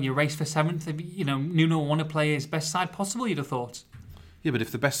semi-final. You race for 7th. Nuno will want to play his best side possible. You'd have thought. Yeah, but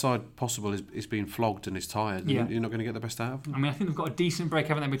if the best side possible is being flogged and is tired, you're not going to get the best out of them. I mean, I think they've got a decent break,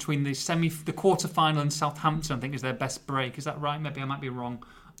 haven't they, between the quarter-final and Southampton. I think is their best break. Is that right? Maybe I might be wrong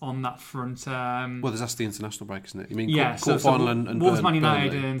on that front. Well, that's the international break, isn't it? You mean quarter-final and Wolves Man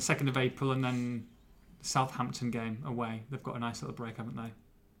United Burnley. in 2nd of April, and then Southampton game away. They've got a nice little break, haven't they?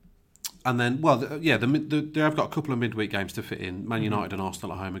 And then, they have got a couple of midweek games to fit in. Man United and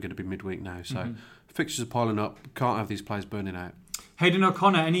Arsenal at home are going to be midweek now, so fixtures are piling up. Can't have these players burning out. Hayden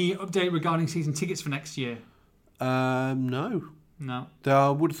O'Connor, any update regarding season tickets for next year? No. I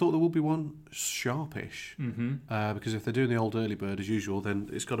would have thought there would be one sharpish, because if they're doing the old early bird as usual, then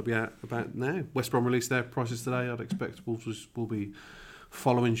it's got to be out about now. West Brom released their prices today. I'd expect Wolves will be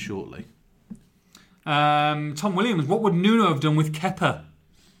following shortly. Tom Williams, what would Nuno have done with Kepa?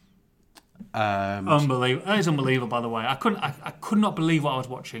 Unbelievable. That is unbelievable, by the way. I could not believe what I was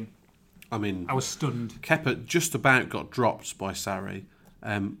watching. I mean, I was stunned. Kepa just about got dropped by Sarri.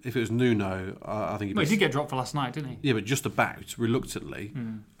 If it was Nuno, I think he did get dropped for last night, didn't he? Yeah, but just about, reluctantly.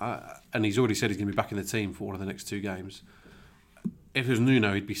 And he's already said he's going to be back in the team for one of the next 2 games. If it was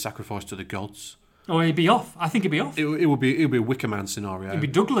Nuno, he'd be sacrificed to the gods. Oh, he'd be off. I think he'd be off. It would be a Wicker Man scenario. He'd be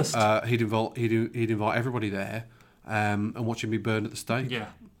Douglas. He'd invite everybody there and watch him be burned at the stake. Yeah,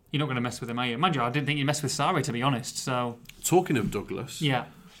 you're not going to mess with him, are you? Mind you, I didn't think you'd mess with Sarri, to be honest. So, talking of Douglas,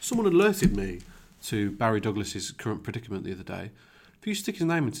 someone alerted me to Barry Douglas's current predicament the other day. If you stick his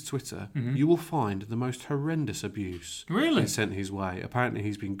name into Twitter, you will find the most horrendous abuse sent his way. Apparently,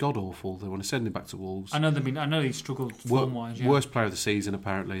 he's been god awful. They want to send him back to Wolves. I know he's struggled form-wise. Yeah. Worst player of the season.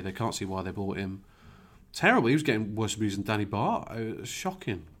 Apparently, they can't see why they bought him. Terrible. He was getting worse abuse than Danny Bart. It was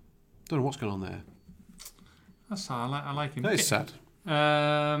shocking. Don't know what's going on there. That's sad. I like him. That is sad.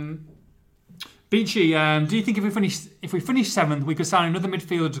 Beachy, do you think if we finish 7th, we could sign another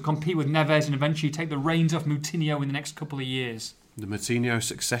midfielder to compete with Neves and eventually take the reins off Moutinho in the next couple of years? The Moutinho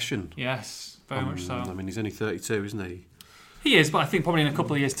succession. Yes, very much so. I mean, he's only 32, isn't he? He is, but I think probably in a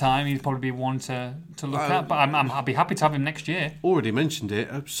couple of years' time he'd probably be one to look at. But I'd be happy to have him next year. Already mentioned it.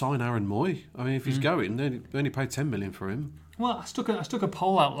 Sign Aaron Moy. I mean, if he's going, they only paid 10 million for him. Well, I stuck a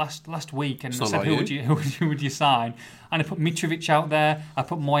poll out last week and It's not said like who would you sign, and I put Mitrovic out there, I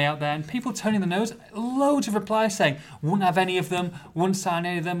put Moy out there, and people turning the nose. Loads of replies saying wouldn't have any of them, wouldn't sign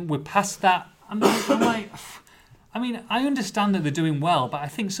any of them. We're past that. I'm like. I mean, I understand that they're doing well, but I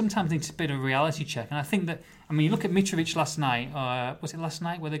think sometimes it needs a bit of a reality check. And I think that, I mean, you look at Mitrovic last night, was it last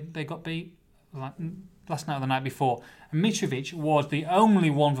night where they got beat? Last night or the night before. And Mitrovic was the only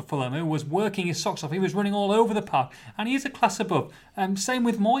one for Fulham who was working his socks off. He was running all over the park. And he is a class above. Same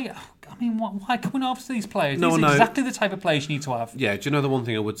with Moy. I mean, why come we not after these players? These are exactly the type of players you need to have. Yeah, do you know the one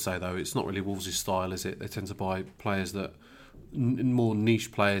thing I would say, though? It's not really Wolves' style, is it? They tend to buy players that, more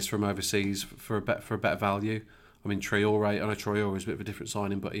niche players from overseas for a better value. I mean, Traore, I know Traore is a bit of a different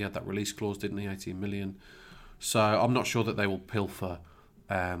signing, but he had that release clause, didn't he? 18 million. So I'm not sure that they will pilfer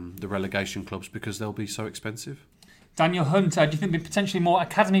the relegation clubs because they'll be so expensive. Daniel Hunter, do you think there'll be potentially more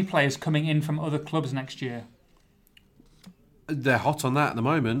academy players coming in from other clubs next year? They're hot on that at the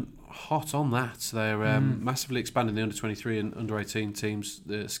moment. Hot on that. They're massively expanding the under-23 and under-18 teams.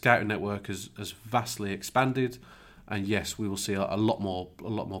 The scouting network has vastly expanded. And yes, we will see a lot more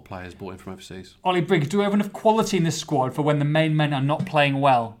players brought in from overseas. Ollie Briggs, do we have enough quality in this squad for when the main men are not playing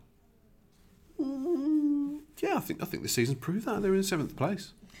well? Yeah, I think this season's proved that. They're in 7th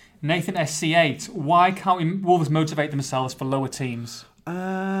place. Nathan SC8, why can't Wolves motivate themselves for lower teams?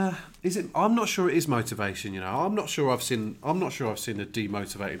 Is it? I'm not sure it is motivation. I'm not sure I've seen a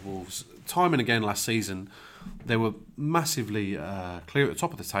demotivated Wolves. Time and again last season, they were massively clear at the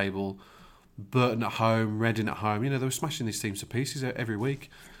top of the table. Burton at home, Reading at home. They were smashing these teams to pieces every week.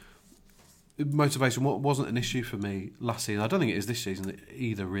 Motivation wasn't an issue for me last season. I don't think it is this season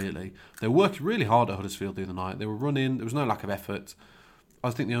either, really. They worked really hard at Huddersfield the other night. They were running. There was no lack of effort. I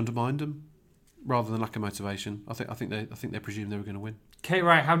think they undermined them rather than lack of motivation. I think they presumed they were going to win. Kate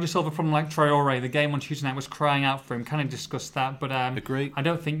Wright, how do you solve a problem like Traore? The game on Tuesday night was crying out for him. Kind of discussed that, but agree. I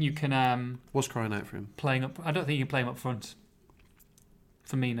don't think you can. What's crying out for him? I don't think you can play him up front.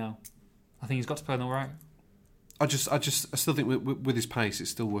 For me, no. I think he's got to play on the right. I still think with his pace, it's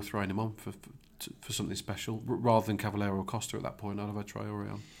still worth throwing him on for something special rather than Cavallero or Costa at that point. I'd have had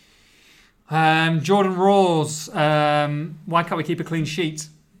Traore on. Jordan Rawls, why can't we keep a clean sheet?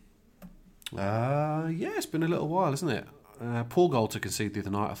 Yeah, it's been a little while, isn't it? Poor goal to concede the other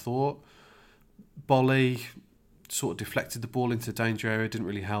night, I thought. Bolly sort of deflected the ball into the danger area, didn't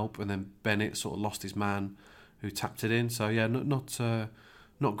really help, and then Bennett sort of lost his man who tapped it in. So yeah,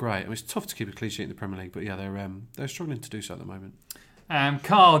 not great. I mean, it's tough to keep a clean sheet in the Premier League, but yeah, they're struggling to do so at the moment.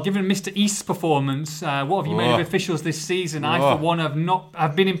 Carl, given Mr. East's performance, what have you made of officials this season? I, for one,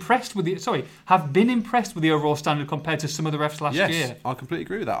 have been impressed with the overall standard compared to some of the refs last year. Yes, I completely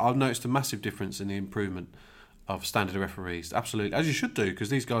agree with that. I've noticed a massive difference in the improvement of standard of referees. Absolutely, as you should do, because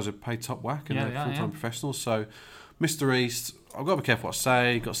these guys are paid top whack and they're full-time professionals. So, Mr. East, I've got to be careful what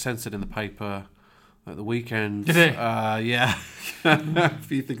I say. Got censored in the paper at the weekend. Did it? Yeah. A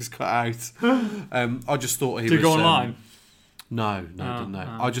few things cut out. I just thought he was... Did you go online? No, didn't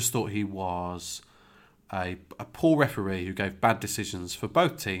know. I just thought he was a poor referee who gave bad decisions for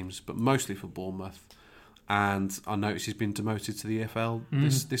both teams, but mostly for Bournemouth. And I noticed he's been demoted to the EFL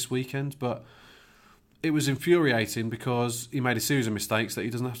this weekend, but it was infuriating because he made a series of mistakes that he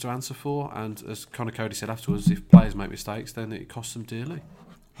doesn't have to answer for. And as Conor Cody said afterwards, if players make mistakes, then it costs them dearly.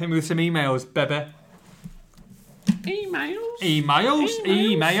 Hit me with some emails, Bebe. Emails.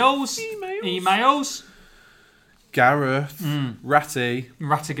 Gareth,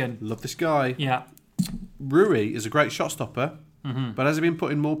 Rattigan. Love this guy. Yeah. Rui is a great shot stopper, but has he been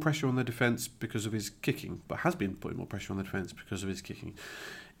putting more pressure on the defence because of his kicking?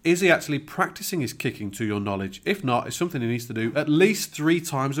 Is he actually practising his kicking to your knowledge? If not, it's something he needs to do at least 3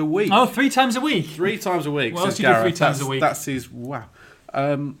 times a week. Oh, 3 times a week? 3 times a week, What else says do you do Gareth. 3 times a week? That's his... Wow.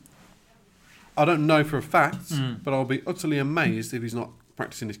 I don't know for a fact, but I'll be utterly amazed if he's not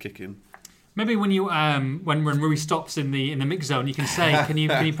practising his kicking. Maybe when you when Rui stops in the mix zone, you can say, can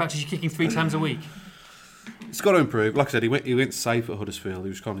you practice your kicking 3 times a week? It's got to improve. Like I said, he went safe at Huddersfield. He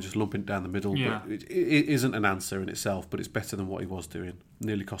was kind of just lumping down the middle. Yeah. But it isn't an answer in itself, but it's better than what he was doing.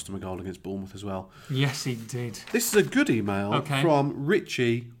 Nearly cost him a goal against Bournemouth as well. Yes, he did. This is a good email from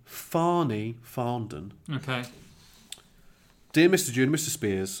Richie Farnden. Okay. Dear Mr. June, Mr.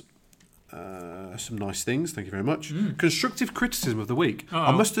 Spears, some nice things. Thank you very much. Constructive criticism of the week. Uh-oh.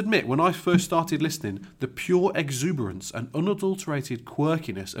 I must admit, when I first started listening, the pure exuberance and unadulterated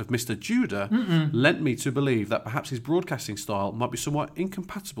quirkiness of Mr. Judah lent me to believe that perhaps his broadcasting style might be somewhat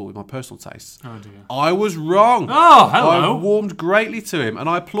incompatible with my personal tastes. Oh dear. I was wrong. Oh, hello. I warmed greatly to him, and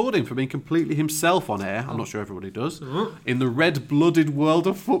I applaud him for being completely himself on air. I'm not sure everybody does. In the red-blooded world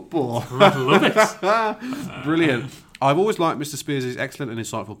of football. I love it. Brilliant. I've always liked Mr. Spears' excellent and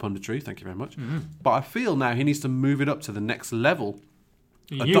insightful punditry. Thank you very much. But I feel now he needs to move it up to the next level.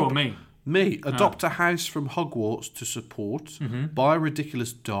 You or me? Me. Adopt a house from Hogwarts to support. Buy a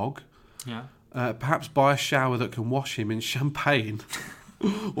ridiculous dog. Yeah. Perhaps buy a shower that can wash him in champagne.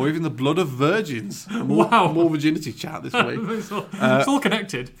 Or even the blood of virgins. Wow. More virginity chat this week. It's all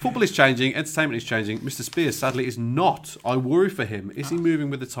connected. Football is changing. Entertainment is changing. Mr. Spears, sadly, is not. I worry for him. Is he moving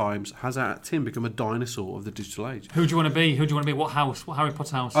with the times? Has Tim become a dinosaur of the digital age? Who do you want to be? Who do you want to be? What house? What Harry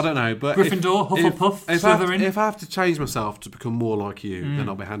Potter house? I don't know, but Gryffindor, Hufflepuff, Slytherin. If I have to change myself to become more like you, then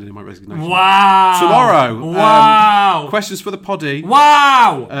I'll be handing in my resignation. Wow. Tomorrow. Wow. Questions for the poddy.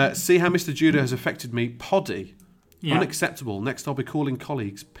 Wow. See how Mr. Judah has affected me. Poddy. Yeah. Unacceptable. Next, I'll be calling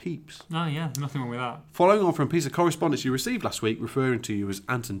colleagues peeps. Oh, yeah. Nothing wrong with that. Following on from a piece of correspondence you received last week referring to you as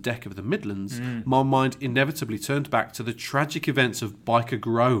Anton Deck of the Midlands, my mind inevitably turned back to the tragic events of Biker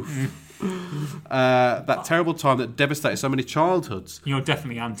Grove. That terrible time that devastated so many childhoods. You're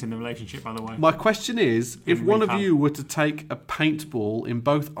definitely Ant in the relationship, by the way. My question is, if In one of recap. you were to take a paintball in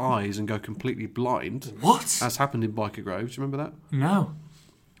both eyes and go completely blind, What? as happened in Biker Grove, do you remember that? No.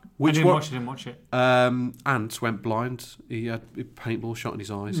 Which I one? didn't watch it. Ant went blind. He had a paintball shot in his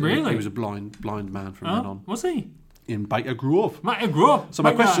eyes. and Really? He was a blind man from then on. Was he? In Biker Grove. Might have grown up. So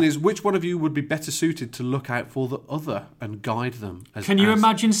my question is, which one of you would be better suited to look out for the other and guide them? Can you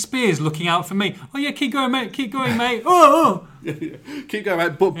imagine Spears looking out for me? Oh, yeah, keep going, mate. Keep going, mate. Oh! Keep going,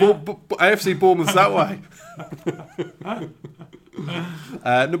 mate. But AFC Bournemouth's that way.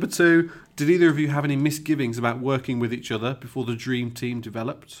 Number 2, did either of you have any misgivings about working with each other before the dream team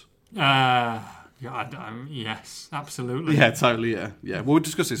developed? Yes, absolutely. Yeah, totally, yeah. Well, we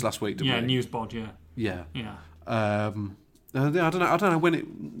discussed this last week, didn't we? Yeah, Newsbod, yeah. Yeah. Yeah. I don't know when it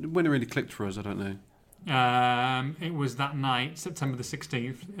really clicked for us. I don't know. It was that night, September the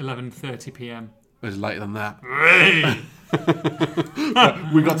 16th, 11:30 p.m. It was later than that. Hey!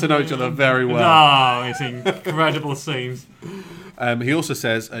 We got to know each other very well. Oh, it's incredible scenes. He also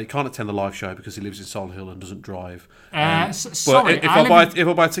says he can't attend the live show because he lives in Solihull and doesn't drive. Sorry, but if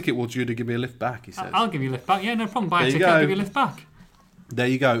I buy a ticket, will Judah give me a lift back? He says. I'll give you a lift back. Yeah, no problem. Buy a There you ticket, I'll go. give you a lift back. There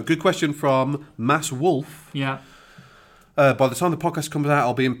you go. Good question from Mass Wolf. Yeah. By the time the podcast comes out,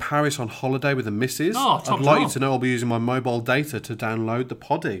 I'll be in Paris on holiday with the missus. Oh, top I'd like you job. to know I'll be using my mobile data to download the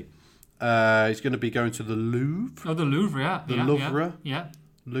poddy. He's going to be going to the Louvre. Oh, the Louvre, yeah. The yeah, Louvre. Yeah.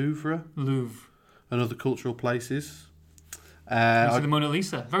 Louvre Louvre. and other cultural places. You see the Mona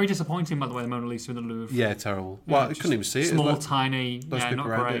Lisa. Very disappointing, by the way, the Mona Lisa in the Louvre. Yeah, terrible. Well, I just couldn't even see it. Small, It was like- tiny. those Yeah, people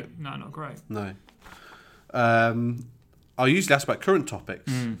not around great. it. No, not great. No. I usually ask about current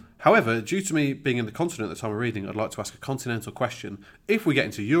topics. However, due to me being in the continent at the time of reading, I'd like to ask a continental question. If we get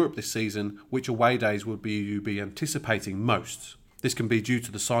into Europe this season, which away days would you be anticipating most? This can be due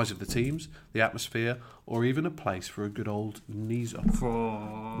to the size of the teams, the atmosphere, or even a place for a good old knees up.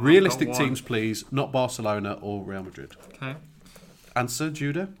 Realistic teams, please, not Barcelona or Real Madrid. Okay. Answer,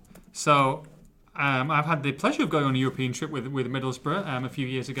 Judah? So, I've had the pleasure of going on a European trip with Middlesbrough a few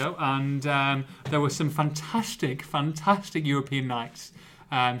years ago, and there were some fantastic European nights.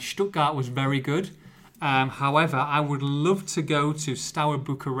 Stuttgart was very good. However, I would love to go to Steaua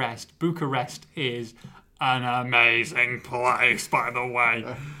Bucharest. Bucharest is an amazing place, by the way.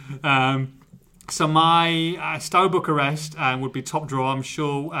 So my Steaua Bucharest would be top draw. I'm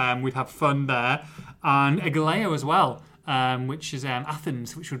sure we'd have fun there. And Egaleo as well. Which is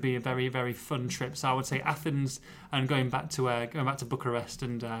Athens, which would be a very, very fun trip. So I would say Athens and going back to Bucharest,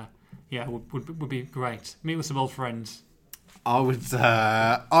 and would be great. Meet with some old friends.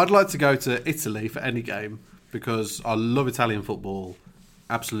 I'd like to go to Italy for any game because I love Italian football.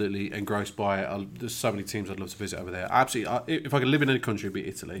 Absolutely engrossed by it. There's so many teams I'd love to visit over there. Absolutely, if I could live in any country, it'd be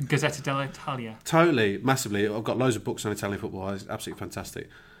Italy. Gazzetta dell'Italia. Totally, massively. I've got loads of books on Italian football. It's absolutely fantastic.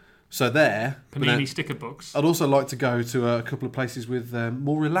 So there. Panini sticker books. I'd also like to go to a couple of places with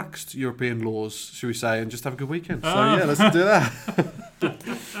more relaxed European laws, should we say, and just have a good weekend. So yeah, let's do that.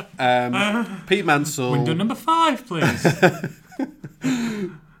 Pete Mansell. Window number 5, please.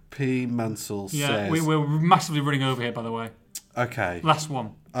 P. Mansell says. We're massively running over here, by the way. Okay. Last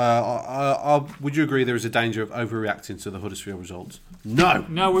one. Would you agree there is a danger of overreacting to the Huddersfield results? No.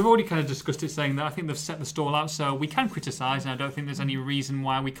 No, we've already kind of discussed it, saying that I think they've set the stall out, so we can criticise, and I don't think there's any reason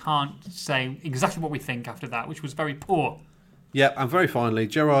why we can't say exactly what we think after that, which was very poor. Yeah, and very finally,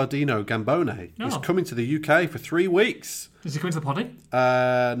 Gerardino Gambone is coming to the UK for 3 weeks. Is he coming to the poddy?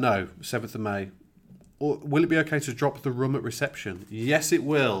 No, 7th of May. Or will it be okay to drop the rum at reception? Yes, it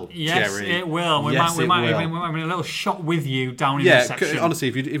will, Yes, Jerry. it will. We Yes, might it will. have a little shot with you down in reception. Honestly,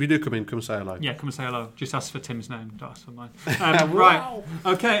 if you do come in, come say hello. Yeah, come and say hello. Just ask for Tim's name. Don't ask for mine. Right.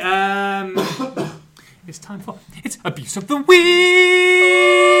 Okay. It's time for... It's Abuse of the Week!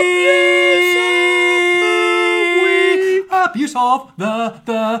 Abuse of the week.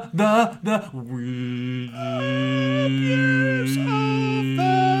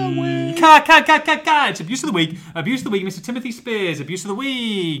 It's Abuse of the Week. Abuse of the Week, Mr. Timothy Spears. Abuse of the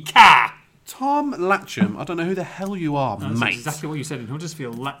Week. Tom Latcham, I don't know who the hell you are, That's mate. exactly what you said in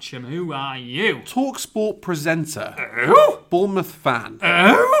Huddersfield. Latcham, who are you? Talksport presenter. Oh? Bournemouth fan.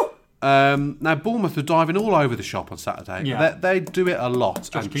 Oh? Now, Bournemouth are diving all over the shop on Saturday. Yeah. They do it a lot.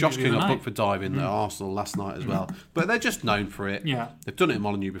 Josh and King Josh did it King the got other booked for diving at Arsenal last night as well. But they're just known for it. Yeah. They've done it at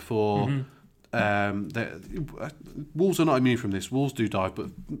Molineux before. Wolves are not immune from this. Wolves do dive,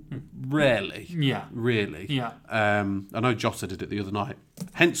 but rarely. Yeah. Really. Yeah. I know Jota did it the other night.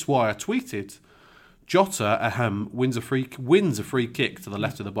 Hence why I tweeted, Jota wins a free kick to the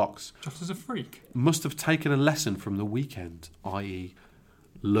left of the box. Jota's a freak. Must have taken a lesson from the weekend, i.e.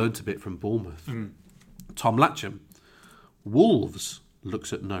 learnt a bit from Bournemouth. Tom Latcham. Wolves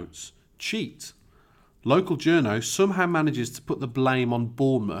looks at notes. Cheat. Local journo somehow manages to put the blame on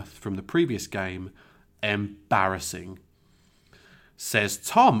Bournemouth from the previous game. Embarrassing. Says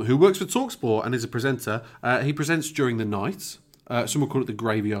Tom, who works for TalkSport and is a presenter. He presents during the night. Some would call it the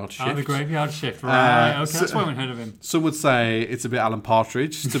graveyard shift. Oh, the graveyard shift, right. Okay, that's why I haven't heard of him. Some would say it's a bit Alan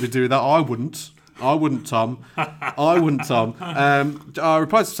Partridge to be doing that. I wouldn't, Tom. I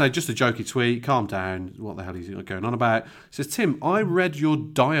replied to say, just a jokey tweet, calm down, what the hell is he going on about? It says, Tim, I read your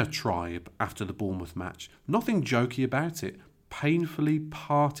diatribe after the Bournemouth match. Nothing jokey about it. Painfully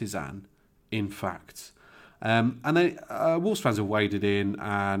partisan, in fact. And then Wolves fans have waded in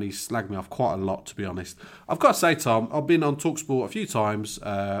and he slagged me off quite a lot, to be honest. I've got to say, Tom, I've been on TalkSport a few times,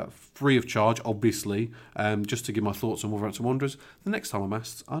 free of charge, obviously, just to give my thoughts on Wolverhampton Wanderers. The next time I'm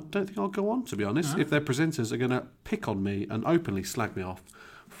asked, I don't think I'll go on, to be honest, if their presenters are going to pick on me and openly slag me off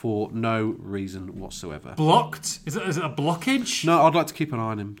for no reason whatsoever. Blocked? Is it a blockage? No, I'd like to keep an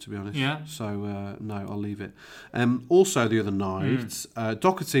eye on him, to be honest. Yeah. So, no, I'll leave it. Also, the other night,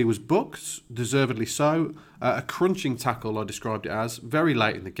 Doherty was booked, deservedly so. A crunching tackle, I described it as, very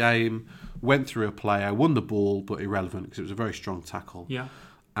late in the game, went through a player, won the ball, but irrelevant because it was a very strong tackle. Yeah.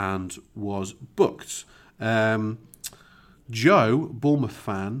 And was booked. Joe, Bournemouth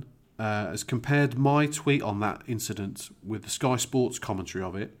fan, has compared my tweet on that incident with the Sky Sports commentary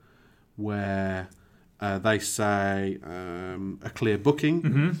of it, where they say a clear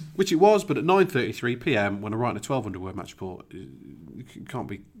booking, which it was, but at 9:33 p.m, when I write a 1,200-word match report, it can't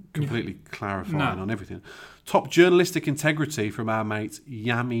be completely clarifying on everything. Top journalistic integrity from our mate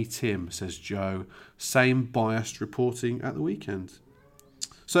Yami Tim, says Joe. Same biased reporting at the weekend.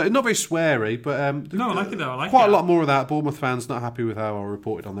 So not very sweary, but no, I like it though. I like quite it. a lot more of that. Bournemouth fans not happy with how I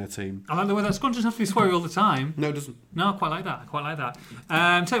reported on their team. I like the way that squad doesn't have to be sweary all the time. No, it doesn't. No, I quite like that.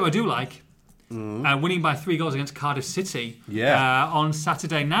 Tell you what I do like. Winning by 3 goals against Cardiff City on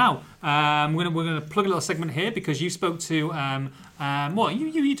Saturday. Now we're gonna plug a little segment here because you spoke to what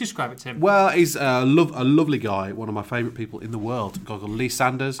you describe it, Tim. Well, he's a lovely guy, one of my favourite people in the world. A guy called Lee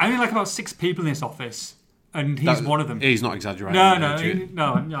Sanders. I only like about 6 people in this office, and he's one of them. He's not exaggerating.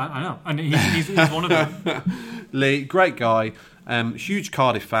 No, I know, and he's one of them. Lee, great guy. Huge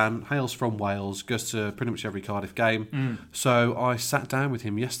Cardiff fan, hails from Wales, goes to pretty much every Cardiff game. So I sat down with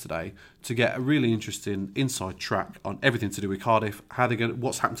him yesterday to get a really interesting inside track on everything to do with Cardiff,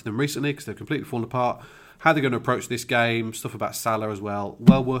 what's happened to them recently, because they've completely fallen apart, how they're going to approach this game, stuff about Salah as well.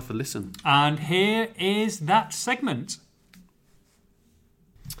 Well worth a listen. And here is that segment.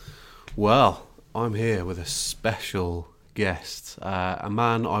 Well, I'm here with a special guest, a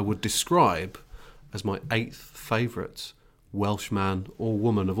man I would describe as my 8th favourite Welshman or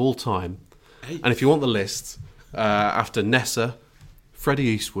woman of all time. And if you want the list, after Nessa, Freddie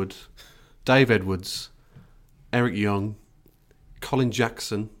Eastwood, Dave Edwards, Eric Young, Colin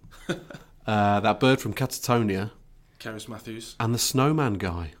Jackson, that bird from Catatonia, Karis Matthews, and the snowman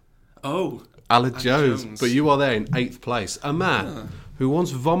guy. Oh, Aled Jones. But you are there in 8th place. A man who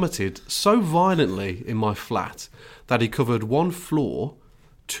once vomited so violently in my flat that he covered 1 floor,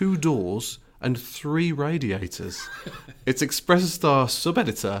 2 doors, and 3 radiators. It's Express Star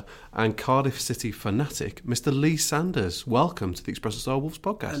sub-editor and Cardiff City fanatic, Mr. Lee Sanders. Welcome to the Express Star Wolves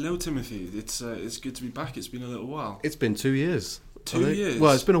podcast. Hello, Timothy. It's good to be back. It's been a little while. It's been 2 years. 2 years?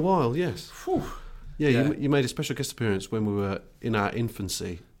 Well, it's been a while, yes. Whew. Yeah, you made a special guest appearance when we were in our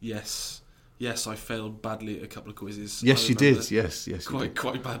infancy. Yes, I failed badly at a couple of quizzes. Yes, you did. Yes,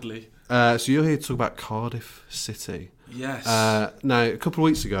 Quite badly. So you're here to talk about Cardiff City. Yes. Now, a couple of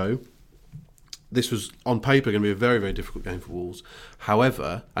weeks ago, this was on paper going to be a very, very difficult game for Wolves.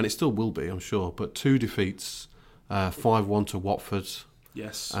 However, and it still will be, I'm sure, but 2 defeats, 5-1 to Watford,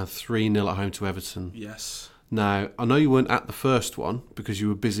 Yes. and 3-0 at home to Everton. Yes. Now, I know you weren't at the first one because you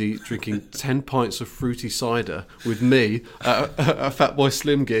were busy drinking 10 pints of fruity cider with me at a Fat Boy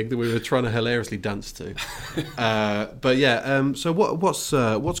Slim gig that we were trying to hilariously dance to. But yeah, so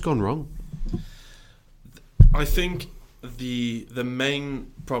what's gone wrong? I think the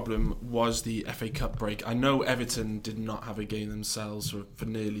main problem was the FA Cup break. I know Everton did not have a game themselves for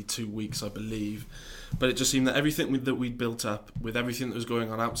nearly 2 weeks, I believe, but it just seemed that everything that we'd built up, with everything that was going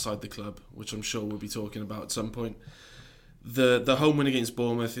on outside the club, which I'm sure we'll be talking about at some point, the home win against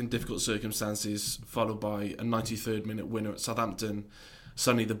Bournemouth in difficult circumstances, followed by a 93rd minute winner at Southampton.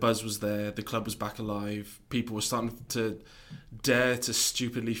 Suddenly the buzz was there, the club was back alive, people were starting to dare to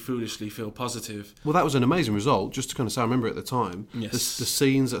stupidly, foolishly feel positive. Well, that was an amazing result, just to kind of say, I remember at the time, Yes. the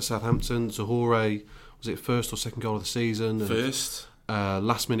scenes at Southampton, Zahore, was it first or second goal of the season? And, First.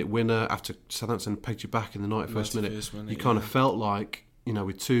 last minute winner after Southampton pegged you back in the 91st minute. You kind of felt like,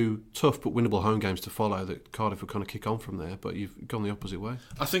 with 2 tough but winnable home games to follow, that Cardiff would kind of kick on from there, but you've gone the opposite way.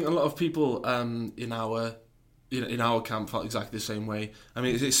 I think a lot of people in our camp felt exactly the same way. I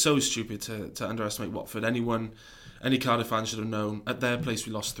mean, it's so stupid to underestimate Watford. Any Cardiff fan should have known. At their place,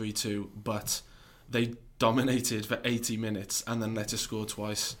 we lost 3-2, but they dominated for 80 minutes and then let us score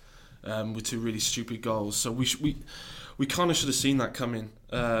twice with 2 really stupid goals. So we kind of should have seen that coming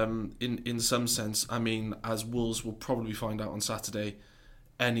in some sense. I mean, as Wolves will probably find out on Saturday,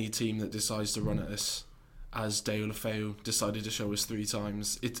 any team that decides to run at us, as Deulofeu decided to show us 3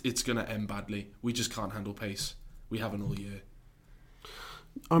 times, it's going to end badly. We just can't handle pace. We haven't all year.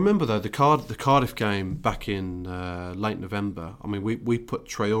 I remember though the Cardiff game back in late November. I mean, we put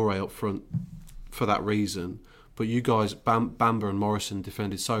Traore up front for that reason, but you guys, Bamba and Morrison,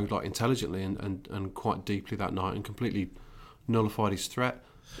 defended so intelligently and quite deeply that night and completely nullified his threat.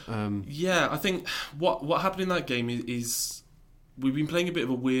 Yeah, I think what happened in that game is we've been playing a bit of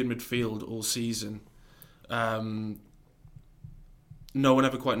a weird midfield all season. No one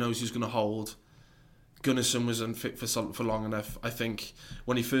ever quite knows who's going to hold. Gunnarsson was unfit for long enough. I think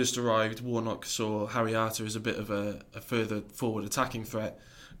when he first arrived, Warnock saw Harry Arter as a bit of a further forward attacking threat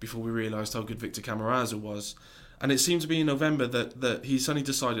before we realised how good Victor Camarasa was. And it seemed to be in November that he suddenly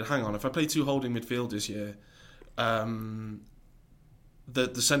decided, hang on, if I play 2 holding midfielders here,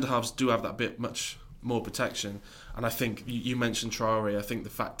 the centre-halves do have that bit much more protection. And I think you mentioned Traore. I think the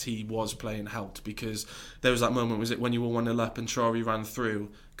fact he was playing helped, because there was that moment, was it when you were 1-0 up and Traore ran through,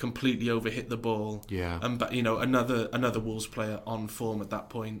 completely overhit the ball. Yeah. And another Wolves player on form at that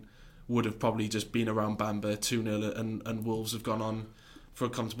point would have probably just been around Bamba 2-0 and Wolves have gone on for a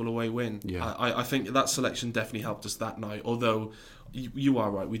comfortable away win. Yeah. I think that selection definitely helped us that night. Although you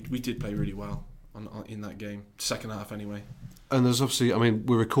are right, we did play really well in that game, second half anyway. And there's obviously, I mean,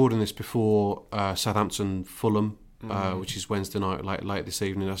 we're recording this before Southampton Fulham, which is Wednesday night, late this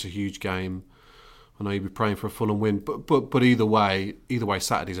evening. That's a huge game. I know you'll be praying for a Fulham win, but either way,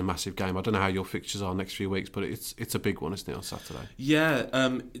 Saturday's a massive game. I don't know how your fixtures are next few weeks, but it's a big one, isn't it, on Saturday? Yeah,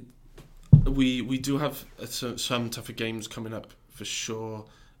 we do have some tougher games coming up for sure.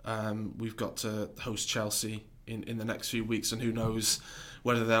 We've got to host Chelsea in the next few weeks, and who knows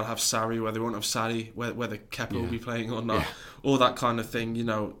whether they'll have Sarri, whether they won't have Sarri, whether Kepa will be playing or not, all that kind of thing.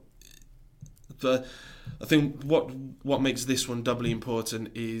 I think what makes this one doubly important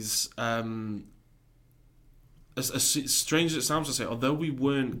is, as strange as it sounds to say, although we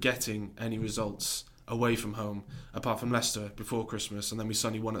weren't getting any results away from home, apart from Leicester before Christmas, and then we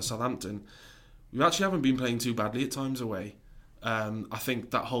suddenly won at Southampton, we actually haven't been playing too badly at times away. I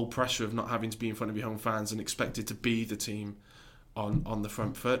think that whole pressure of not having to be in front of your home fans and expected to be the team on the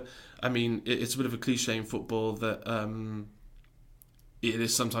front foot. I mean, it's a bit of a cliche in football that it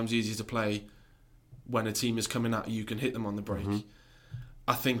is sometimes easier to play when a team is coming at you, you can hit them on the break. Mm-hmm.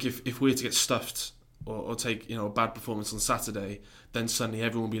 I think if we're to get stuffed or take a bad performance on Saturday, then suddenly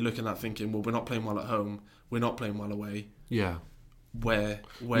everyone will be looking at thinking, well, we're not playing well at home, we're not playing well away. Yeah. where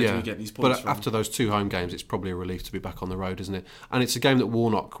do we get these points but from? After those 2 home games, it's probably a relief to be back on the road, isn't it? And it's a game that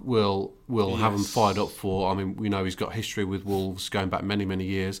Warnock will have him fired up for. I mean, we know he's got history with Wolves going back many, many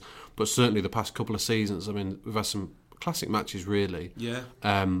years, but certainly the past couple of seasons, I mean, we've had some classic matches, really. Yeah.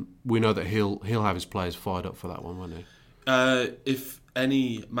 We know that he'll have his players fired up for that one, won't he? If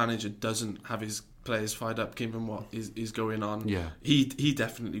any manager doesn't have his players fired up, given what is going on, he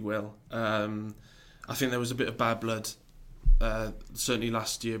definitely will. I think there was a bit of bad blood, certainly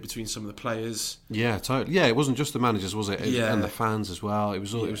last year, between some of the players. Yeah, totally. Yeah, it wasn't just the managers, was it? Yeah. And the fans as well. It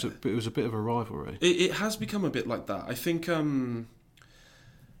was a bit of a rivalry. It has become a bit like that. I think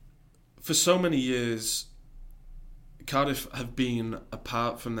for so many years, Cardiff have been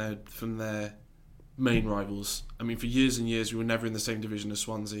apart from their main rivals. I mean, for years and years, we were never in the same division as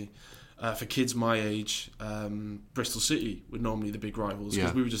Swansea. For kids my age, Bristol City were normally the big rivals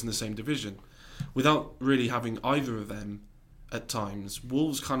because we were just in the same division. Without really having either of them at times,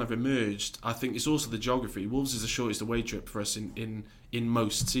 Wolves kind of emerged. I think it's also the geography. Wolves is the shortest away trip for us in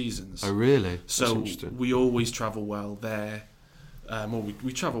most seasons. Oh, really? So we always travel well there.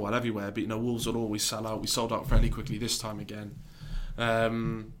 We travel well everywhere, but Wolves will always sell out. We sold out fairly quickly this time again.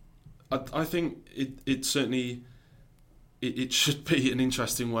 I think it certainly it should be an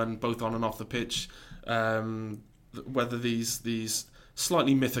interesting one, both on and off the pitch. Whether these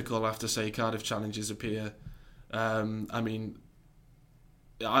slightly mythical, I have to say, Cardiff challenges appear. I mean,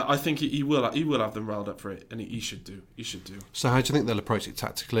 I think he will have them riled up for it, and he should do. So how do you think they'll approach it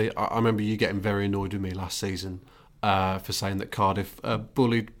tactically? I remember you getting very annoyed with me last season for saying that Cardiff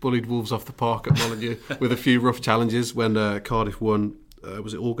bullied Wolves off the park at Molineux with a few rough challenges when Cardiff won.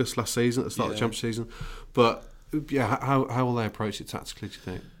 Was it August last season at the start of the Championship season? But how will they approach it tactically, do you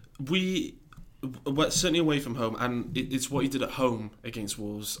think? Well, certainly away from home, and it's what he did at home against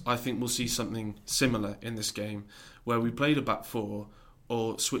Wolves. I think we'll see something similar in this game, where we played a back four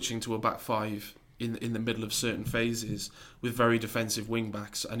or switching to a back five in the middle of certain phases with very defensive wing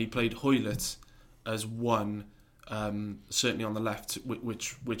backs, and he played Hoylett as one, certainly on the left,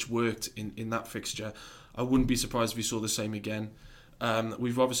 which worked in that fixture. I wouldn't be surprised if we saw the same again.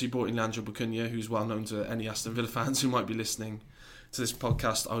 We've obviously brought in Leandro Bacuna, who's well known to any Aston Villa fans who might be listening to this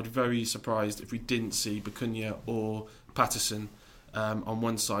podcast. I would be very surprised if we didn't see Bacuna or Patterson on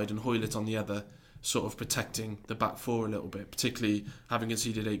one side and Hoylett on the other, sort of protecting the back four a little bit, particularly having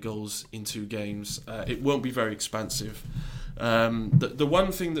conceded 8 goals in 2 games. It won't be very expansive. The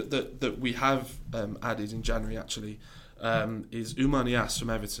one thing that we have added in January actually is Oumar Niasse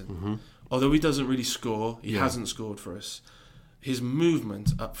from Everton. Mm-hmm. Although he doesn't really score, he hasn't scored for us. His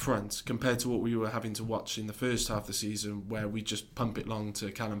movement up front, compared to what we were having to watch in the first half of the season, where we just pump it long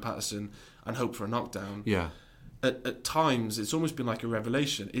to Callum Patterson and hope for a knockdown. Yeah. At times, it's almost been like a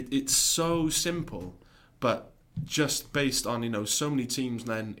revelation. It's so simple, but just based on so many teams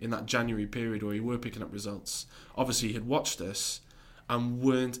then in that January period where we were picking up results, obviously he had watched us and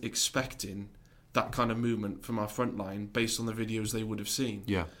weren't expecting that kind of movement from our front line based on the videos they would have seen.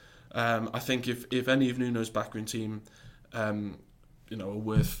 Yeah. I think if any of Nuno's backroom team are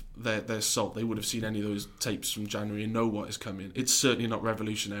worth their salt, they would have seen any of those tapes from January and know what is coming. It's certainly not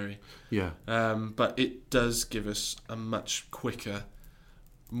revolutionary. Yeah. But it does give us a much quicker,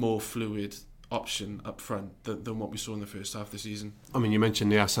 more fluid option up front than what we saw in the first half of the season. I mean, you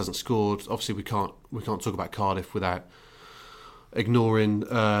mentioned Niasse hasn't scored. Obviously, we can't talk about Cardiff without ignoring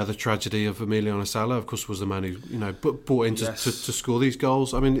the tragedy of Emiliano Sala. Of course, was the man who brought in to score these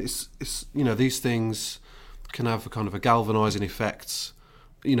goals. I mean, it's these things can have a kind of a galvanising effect,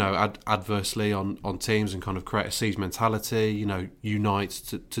 adversely on teams and kind of create a siege mentality. Unite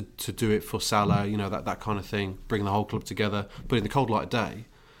to do it for Salah. That kind of thing, bring the whole club together. But in the cold light of day,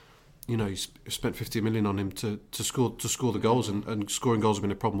 you spent 50 million on him to score the goals, and scoring goals have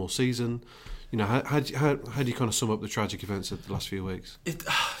been a problem all season. How do you kind of sum up the tragic events of the last few weeks?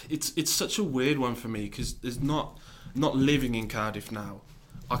 It's such a weird one for me because there's not living in Cardiff now.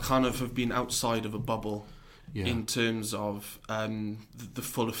 I kind of have been outside of a bubble. Yeah. In terms of the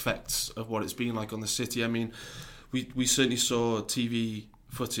full effects of what it's been like on the city. I mean, we certainly saw TV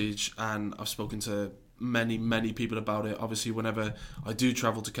footage, and I've spoken to many people about it. Obviously, whenever I do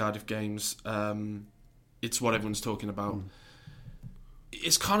travel to Cardiff games, it's what everyone's talking about.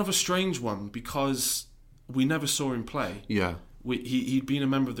 It's kind of a strange one because we never saw him play. Yeah, he'd been a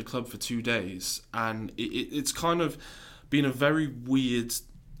member of the club for 2 days, and it's kind of been a very weird,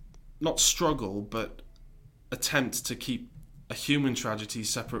 not struggle, but attempt to keep a human tragedy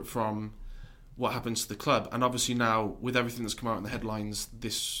separate from what happens to the club. And obviously now, with everything that's come out in the headlines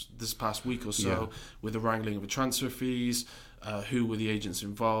this past week or so, with the wrangling of the transfer fees, who were the agents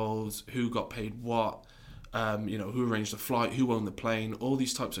involved, who got paid what, Who arranged the flight, who owned the plane, all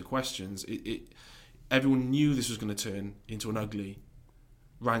these types of questions. Everyone knew this was going to turn into an ugly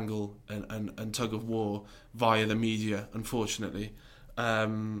wrangle and tug of war via the media, unfortunately.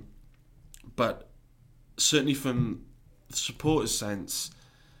 But certainly from the supporters' sense,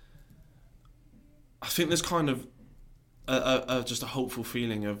 I think there's kind of just a hopeful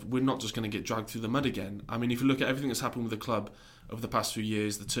feeling of we're not just going to get dragged through the mud again. I mean, if you look at everything that's happened with the club over the past few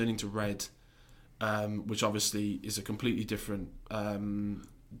years, the turning to red, which obviously is a completely different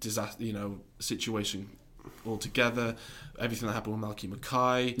disaster, situation altogether. Everything that happened with Malky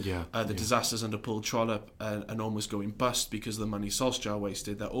Mackay, the disasters under Paul Trollope, and almost going bust because of the money Solskjaer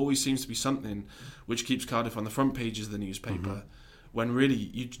wasted. There always seems to be something which keeps Cardiff on the front pages of the newspaper, when really,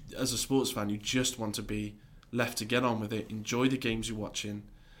 you, as a sports fan, you just want to be left to get on with it, enjoy the games you're watching.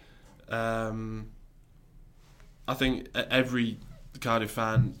 I think every Cardiff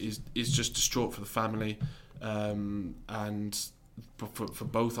fan is just distraught for the family, and for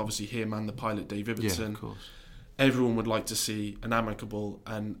both, obviously, him and the pilot Dave Ibbotson. Yeah, of course. Everyone would like to see an amicable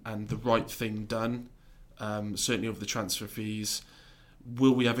and the right thing done, certainly over the transfer fees.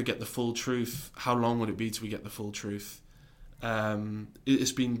 Will we ever get the full truth? How long would it be till we get the full truth?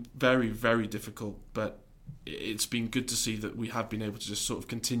 It's been very, very difficult, but it's been good to see that we have been able to just sort of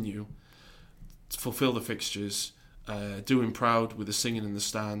continue to fulfil the fixtures, doing proud with the singing in the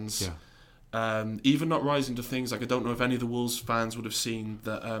stands. Even not rising to things like, I don't know if any of the Wolves fans would have seen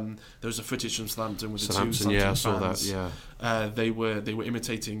that there was a footage from Southampton with the two Southampton I fans. saw that. They were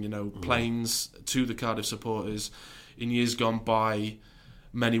imitating planes to the Cardiff supporters. In years gone by,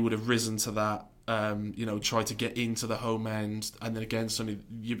 many would have risen to that. Try to get into the home end, and then again, suddenly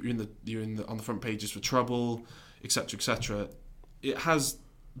you're on the front pages for trouble, etc., etc. It has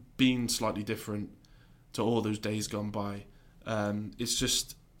been slightly different to all those days gone by. It's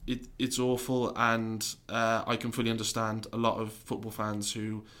just it's awful, and I can fully understand a lot of football fans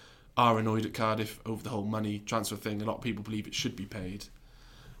who are annoyed at Cardiff over the whole money transfer thing. A lot of people believe it should be paid,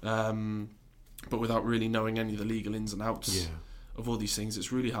 but without really knowing any of the legal ins and outs of all these things,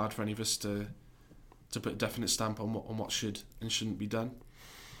 it's really hard for any of us to put a definite stamp on what should and shouldn't be done.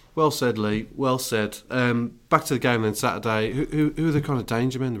 Well said, Lee. Well said. Back to the game then Saturday. Who are the kind of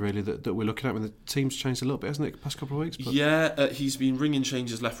danger men really that we're looking at when the team's changed a little bit, hasn't it, the past couple of weeks? But... he's been ringing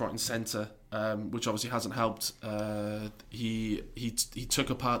changes left, right, and centre, which obviously hasn't helped. He took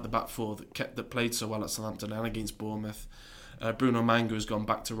apart the back four that played so well at Southampton and against Bournemouth. Bruno Manga has gone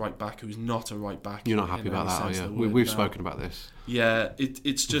back to right back, who's not a right back. You're not happy about that, are you? We've spoken about this. Yeah,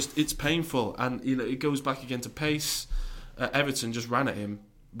 it's painful, and it goes back again to pace. Everton just ran at him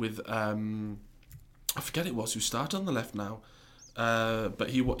with I forget who started on the left now, but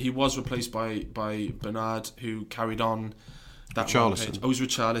he was replaced by Bernard, who carried on that Richarlison. Oh, it was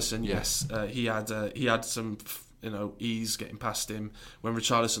Richarlison. Yes, he had some ease getting past him. When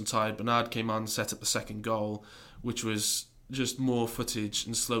Richarlison tired, Bernard came on, set up the second goal, which was just more footage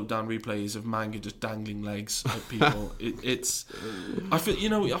and slowed down replays of Manga just dangling legs at people. I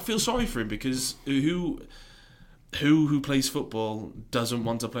feel sorry for him, because who plays football doesn't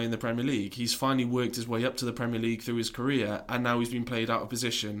want to play in the Premier League? He's finally worked his way up to the Premier League through his career, and now he's been played out of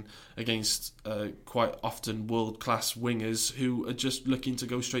position against quite often world-class wingers who are just looking to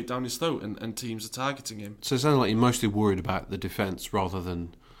go straight down his throat, and teams are targeting him. So it sounds like you're mostly worried about the defence rather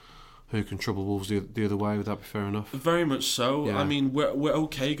than who can trouble Wolves the other way. Would that be fair enough? Very much so. Yeah. I mean, we're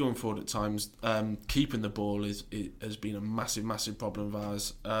okay going forward at times. Keeping the ball has been a massive, massive problem of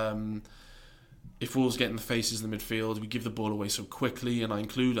ours. If Wolves get in the faces in the midfield, we give the ball away so quickly, and I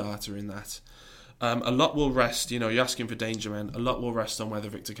include Arter in that. A lot will rest, you're asking for danger men, a lot will rest on whether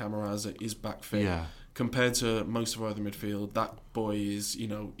Victor Camarasa is back fit. Yeah. Compared to most of our other midfield, that boy is,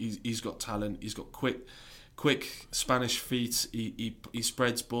 he's got talent, he's got quick Spanish feet, he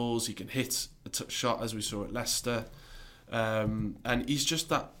spreads balls, he can hit a shot as we saw at Leicester, and he's just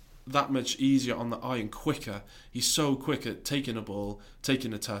that much easier on the eye and quicker. He's so quick at taking a ball,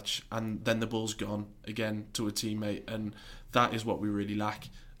 taking a touch, and then the ball's gone again to a teammate, and that is what we really lack.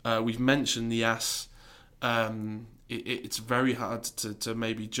 We've mentioned Niasse. It's very hard to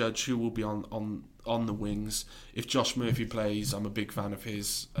maybe judge who will be on the wings. If Josh Murphy plays, I'm a big fan of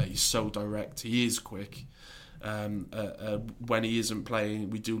his. He's so direct, he is quick. When he isn't playing,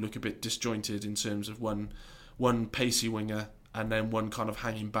 we do look a bit disjointed in terms of one pacey winger and then one kind of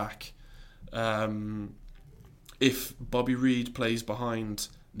hanging back. If Bobby Reid plays behind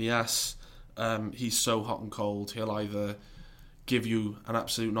Niasse, he's so hot and cold. He'll either give you an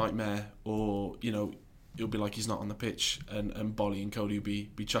absolute nightmare, or it'll be like he's not on the pitch, and Bolly and Cody will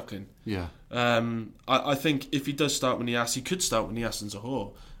be chuckling. Yeah. I think if he does start with Niasse, he could start with Niasse and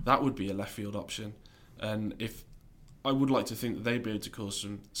Zohore. That would be a left field option. and if I would like to think that they'd be able to cause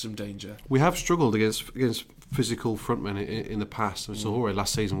some danger. We have struggled against physical frontmen in the past. So Sahore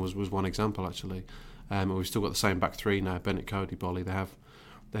last season was one example actually. We've still got the same back three now: Bennett, Cody, Bolly.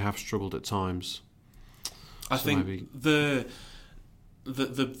 They have struggled at times. I think the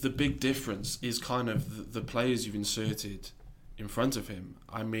big difference is kind of the players you've inserted in front of him.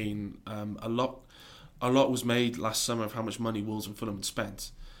 I mean, a lot was made last summer of how much money Wolves and Fulham had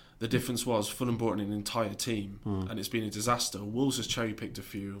spent. The difference was Fulham brought in an entire team, and it's been a disaster. Wolves has cherry-picked a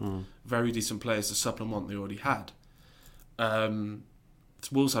few very decent players to supplement what they already had.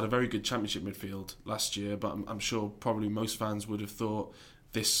 Wolves had a very good championship midfield last year, but I'm sure probably most fans would have thought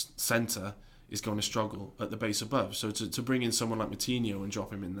this centre is going to struggle at the base above. So to bring in someone like Moutinho and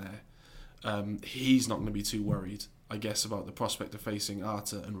drop him in there, he's not going to be too worried, I guess, about the prospect of facing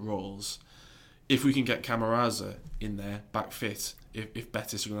Arta and Rawls. If we can get Camarasa in there, back fit, if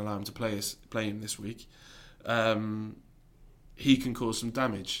Betis are going to allow him to play him this week, he can cause some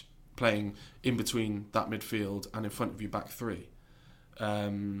damage playing in between that midfield and in front of your back three.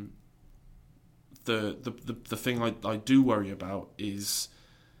 The thing I do worry about is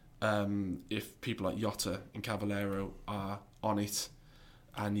if people like Jota and Cavallero are on it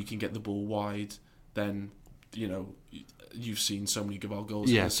and you can get the ball wide, then you've seen so many Gaval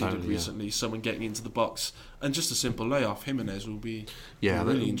goals recently. Someone getting into the box and just a simple layoff. Jimenez will be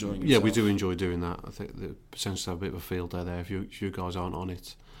really enjoying himself. Yeah, we do enjoy doing that. I think the potential to have a bit of a field day there if you guys aren't on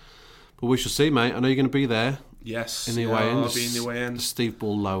it. But we shall see, mate. I know you're going to be there. Yes, in the away end. I'll be in the away end. The Steve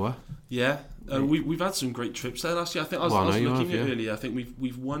Ball lower. Yeah, we've had some great trips there last year. I think I was looking at earlier. I think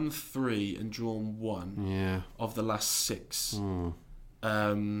we've won 3 and drawn 1 of the last 6.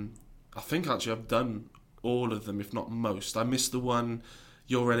 I think actually I've done all of them, if not most. I missed the one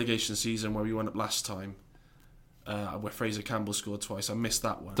your relegation season where we went up last time, where Fraser Campbell scored twice. I missed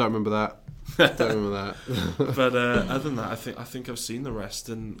that one. Don't remember that. But other than that, I think I've seen the rest,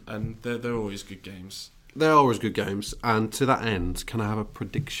 and they're always good games. They're always good games. And to that end, can I have a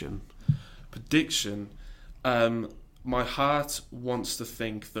prediction? My heart wants to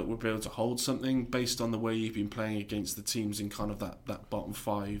think that we'll be able to hold something based on the way you've been playing against the teams in kind of that bottom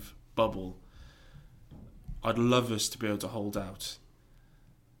 5 bubble. I'd love us to be able to hold out.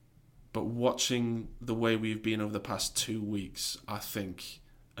 But watching the way we've been over the past 2 weeks, I think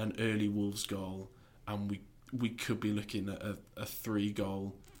an early Wolves goal, and we could be looking at a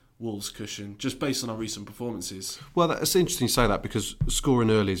 3-goal Wolves cushion, just based on our recent performances. Well, it's interesting you say that, because scoring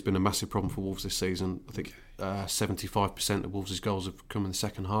early has been a massive problem for Wolves this season. I think 75% of Wolves' goals have come in the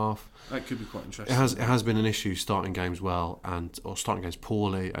second half. That could be quite interesting. It has been an issue starting games well or starting games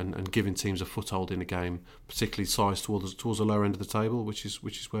poorly and giving teams a foothold in the game, particularly sized towards the lower end of the table, which is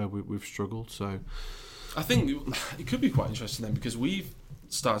where we've struggled. So I think it could be quite interesting then, because we've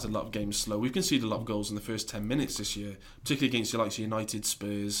started a lot of games slow. We've conceded a lot of goals in the first 10 minutes this year, particularly against the likes of United,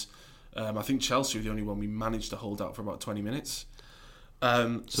 Spurs. I think Chelsea were the only one we managed to hold out for about 20 minutes.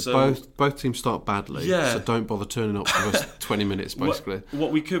 So both teams start badly, so don't bother turning up for those 20 minutes, basically.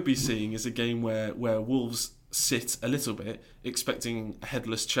 What we could be seeing is a game where Wolves sit a little bit, expecting a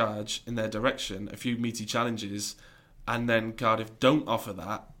headless charge in their direction, a few meaty challenges, and then Cardiff don't offer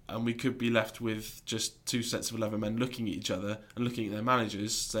that, and we could be left with just 2 sets of 11 men looking at each other and looking at their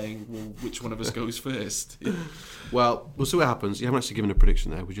managers saying, well, which one of us goes first? Well, we'll see what happens. You haven't actually given a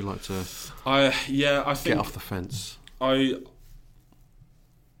prediction there. Would you like to I think get off the fence?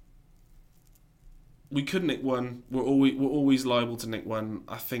 We could nick one. We're always liable to nick one.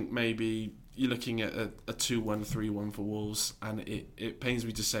 I think maybe you're looking at a 2-1, 3-1 for Wolves, and it pains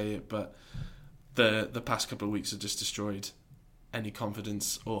me to say it, but the past couple of weeks have just destroyed any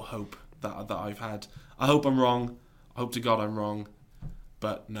confidence or hope that I've had. I hope I'm wrong. I hope to God I'm wrong.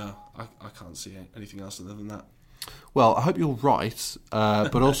 But no, I can't see anything else other than that. Well, I hope you're right,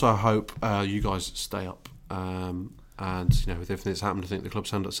 but also I hope you guys stay up. And with everything that's happened, I think the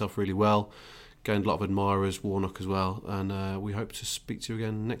club's handled itself really well. Gained a lot of admirers, Warnock as well, and we hope to speak to you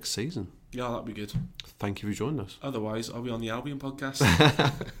again next season. Yeah, that'd be good. Thank you for joining us. Otherwise, I'll be on the Albion podcast.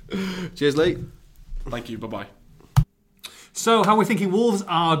 Cheers, Lee. Thank you. Bye-bye. So, how are we thinking Wolves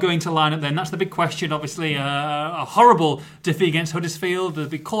are going to line up then? That's the big question, obviously. A horrible defeat against Huddersfield. There'll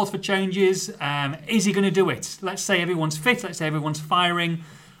be calls for changes. Is he going to do it? Let's say everyone's fit. Let's say everyone's firing.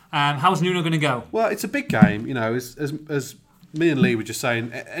 How's Nuno going to go? Well, it's a big game. As me and Lee were just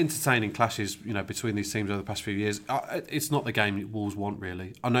saying, entertaining clashes, between these teams over the past few years. It's not the game Wolves want,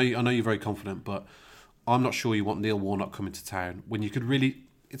 really. I know you're very confident, but I'm not sure you want Neil Warnock coming to town when you could really.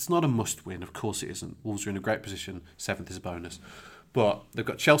 It's not a must-win, of course it isn't. Wolves are in a great position. 7th is a bonus, but they've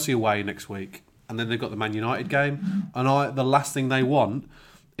got Chelsea away next week, and then they've got the Man United game. And the last thing they want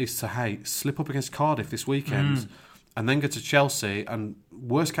is to slip up against Cardiff this weekend, and then go to Chelsea, and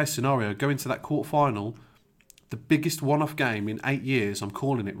worst case scenario, go into that quarter-final, the biggest one-off game in 8 years. I'm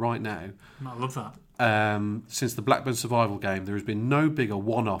calling it right now. I love that. Since the Blackburn survival game, there has been no bigger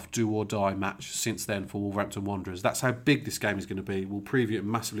one-off do-or-die match since then for Wolverhampton Wanderers. That's how big this game is going to be. We'll preview it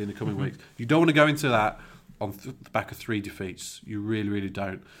massively in the coming weeks. You don't want to go into that on the back of 3 defeats. You really, really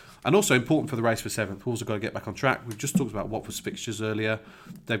don't. And also important for the race for 7th. Wolves have got to get back on track. We've just talked about Watford's fixtures earlier.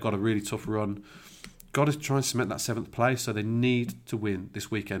 They've got a really tough run. Got to try and cement that 7th place, so they need to win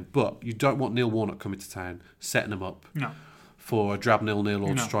this weekend. But you don't want Neil Warnock coming to town, setting them up. No. For a drab 0-0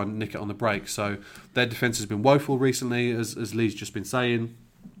 or to try and nick it on the break. So their defence has been woeful recently, as Lee's just been saying.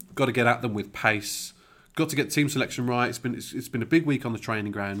 Got to get at them with pace. Got to get team selection right. It's been a big week on the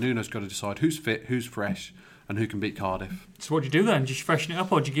training ground. Nuno's got to decide who's fit, who's fresh, and who can beat Cardiff. So what do you do then? Do you freshen it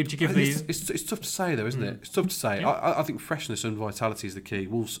up, or do you give these? It's tough to say though, isn't it? It's tough to say. Yeah. I think freshness and vitality is the key.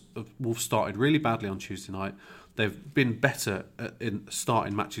 Wolves started really badly on Tuesday night. They've been better in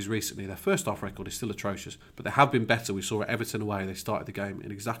starting matches recently. Their first half record is still atrocious, but they have been better. We saw at Everton away, they started the game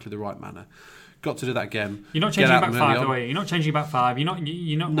in exactly the right manner. Got to do that again. You're not changing back 5 away. You're not changing back 5. You're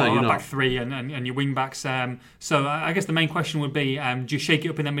not back 3 and your wing backs. So I guess the main question would be: do you shake it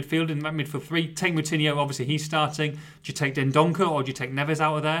up in that midfield, in that midfield 3? Take Moutinho, obviously he's starting. Do you take Dendoncker or do you take Neves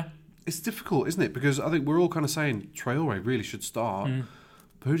out of there? It's difficult, isn't it? Because I think we're all kind of saying Traoré really should start.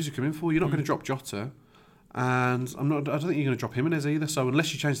 But who does he come in for? You're not going to drop Jota. And I don't think you're going to drop Jimenez either. So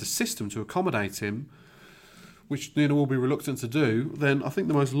unless you change the system to accommodate him, which Nuno will be reluctant to do, then I think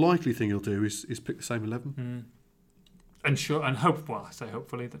the most likely thing he'll do is pick the same 11. And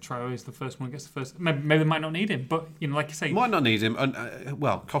hopefully that Traoré is the first one who gets the first. Maybe they might not need him, but like you say, might not need him. And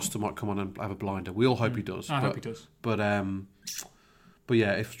Costa might come on and have a blinder. We all hope he does. I hope he does. But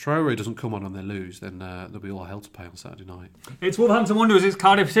yeah, if Traoré doesn't come on and they lose, then there'll be all hell to pay on Saturday night. It's Wolverhampton Wanderers, it's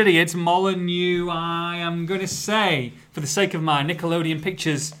Cardiff City, it's Molineux. I am going to say, for the sake of my Nickelodeon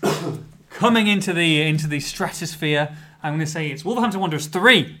pictures coming into the stratosphere, I'm going to say it's Wolverhampton Wanderers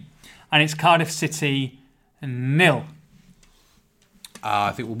 3 and it's Cardiff City 0.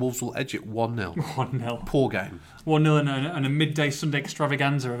 I think Wolves will edge it 1-0. 1-0. Poor game. 1-0 and a midday Sunday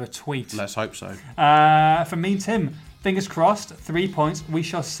extravaganza of a tweet. Let's hope so. From me and Tim, fingers crossed, 3 points. We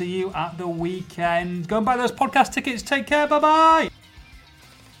shall see you at the weekend. Go and buy those podcast tickets. Take care. Bye-bye.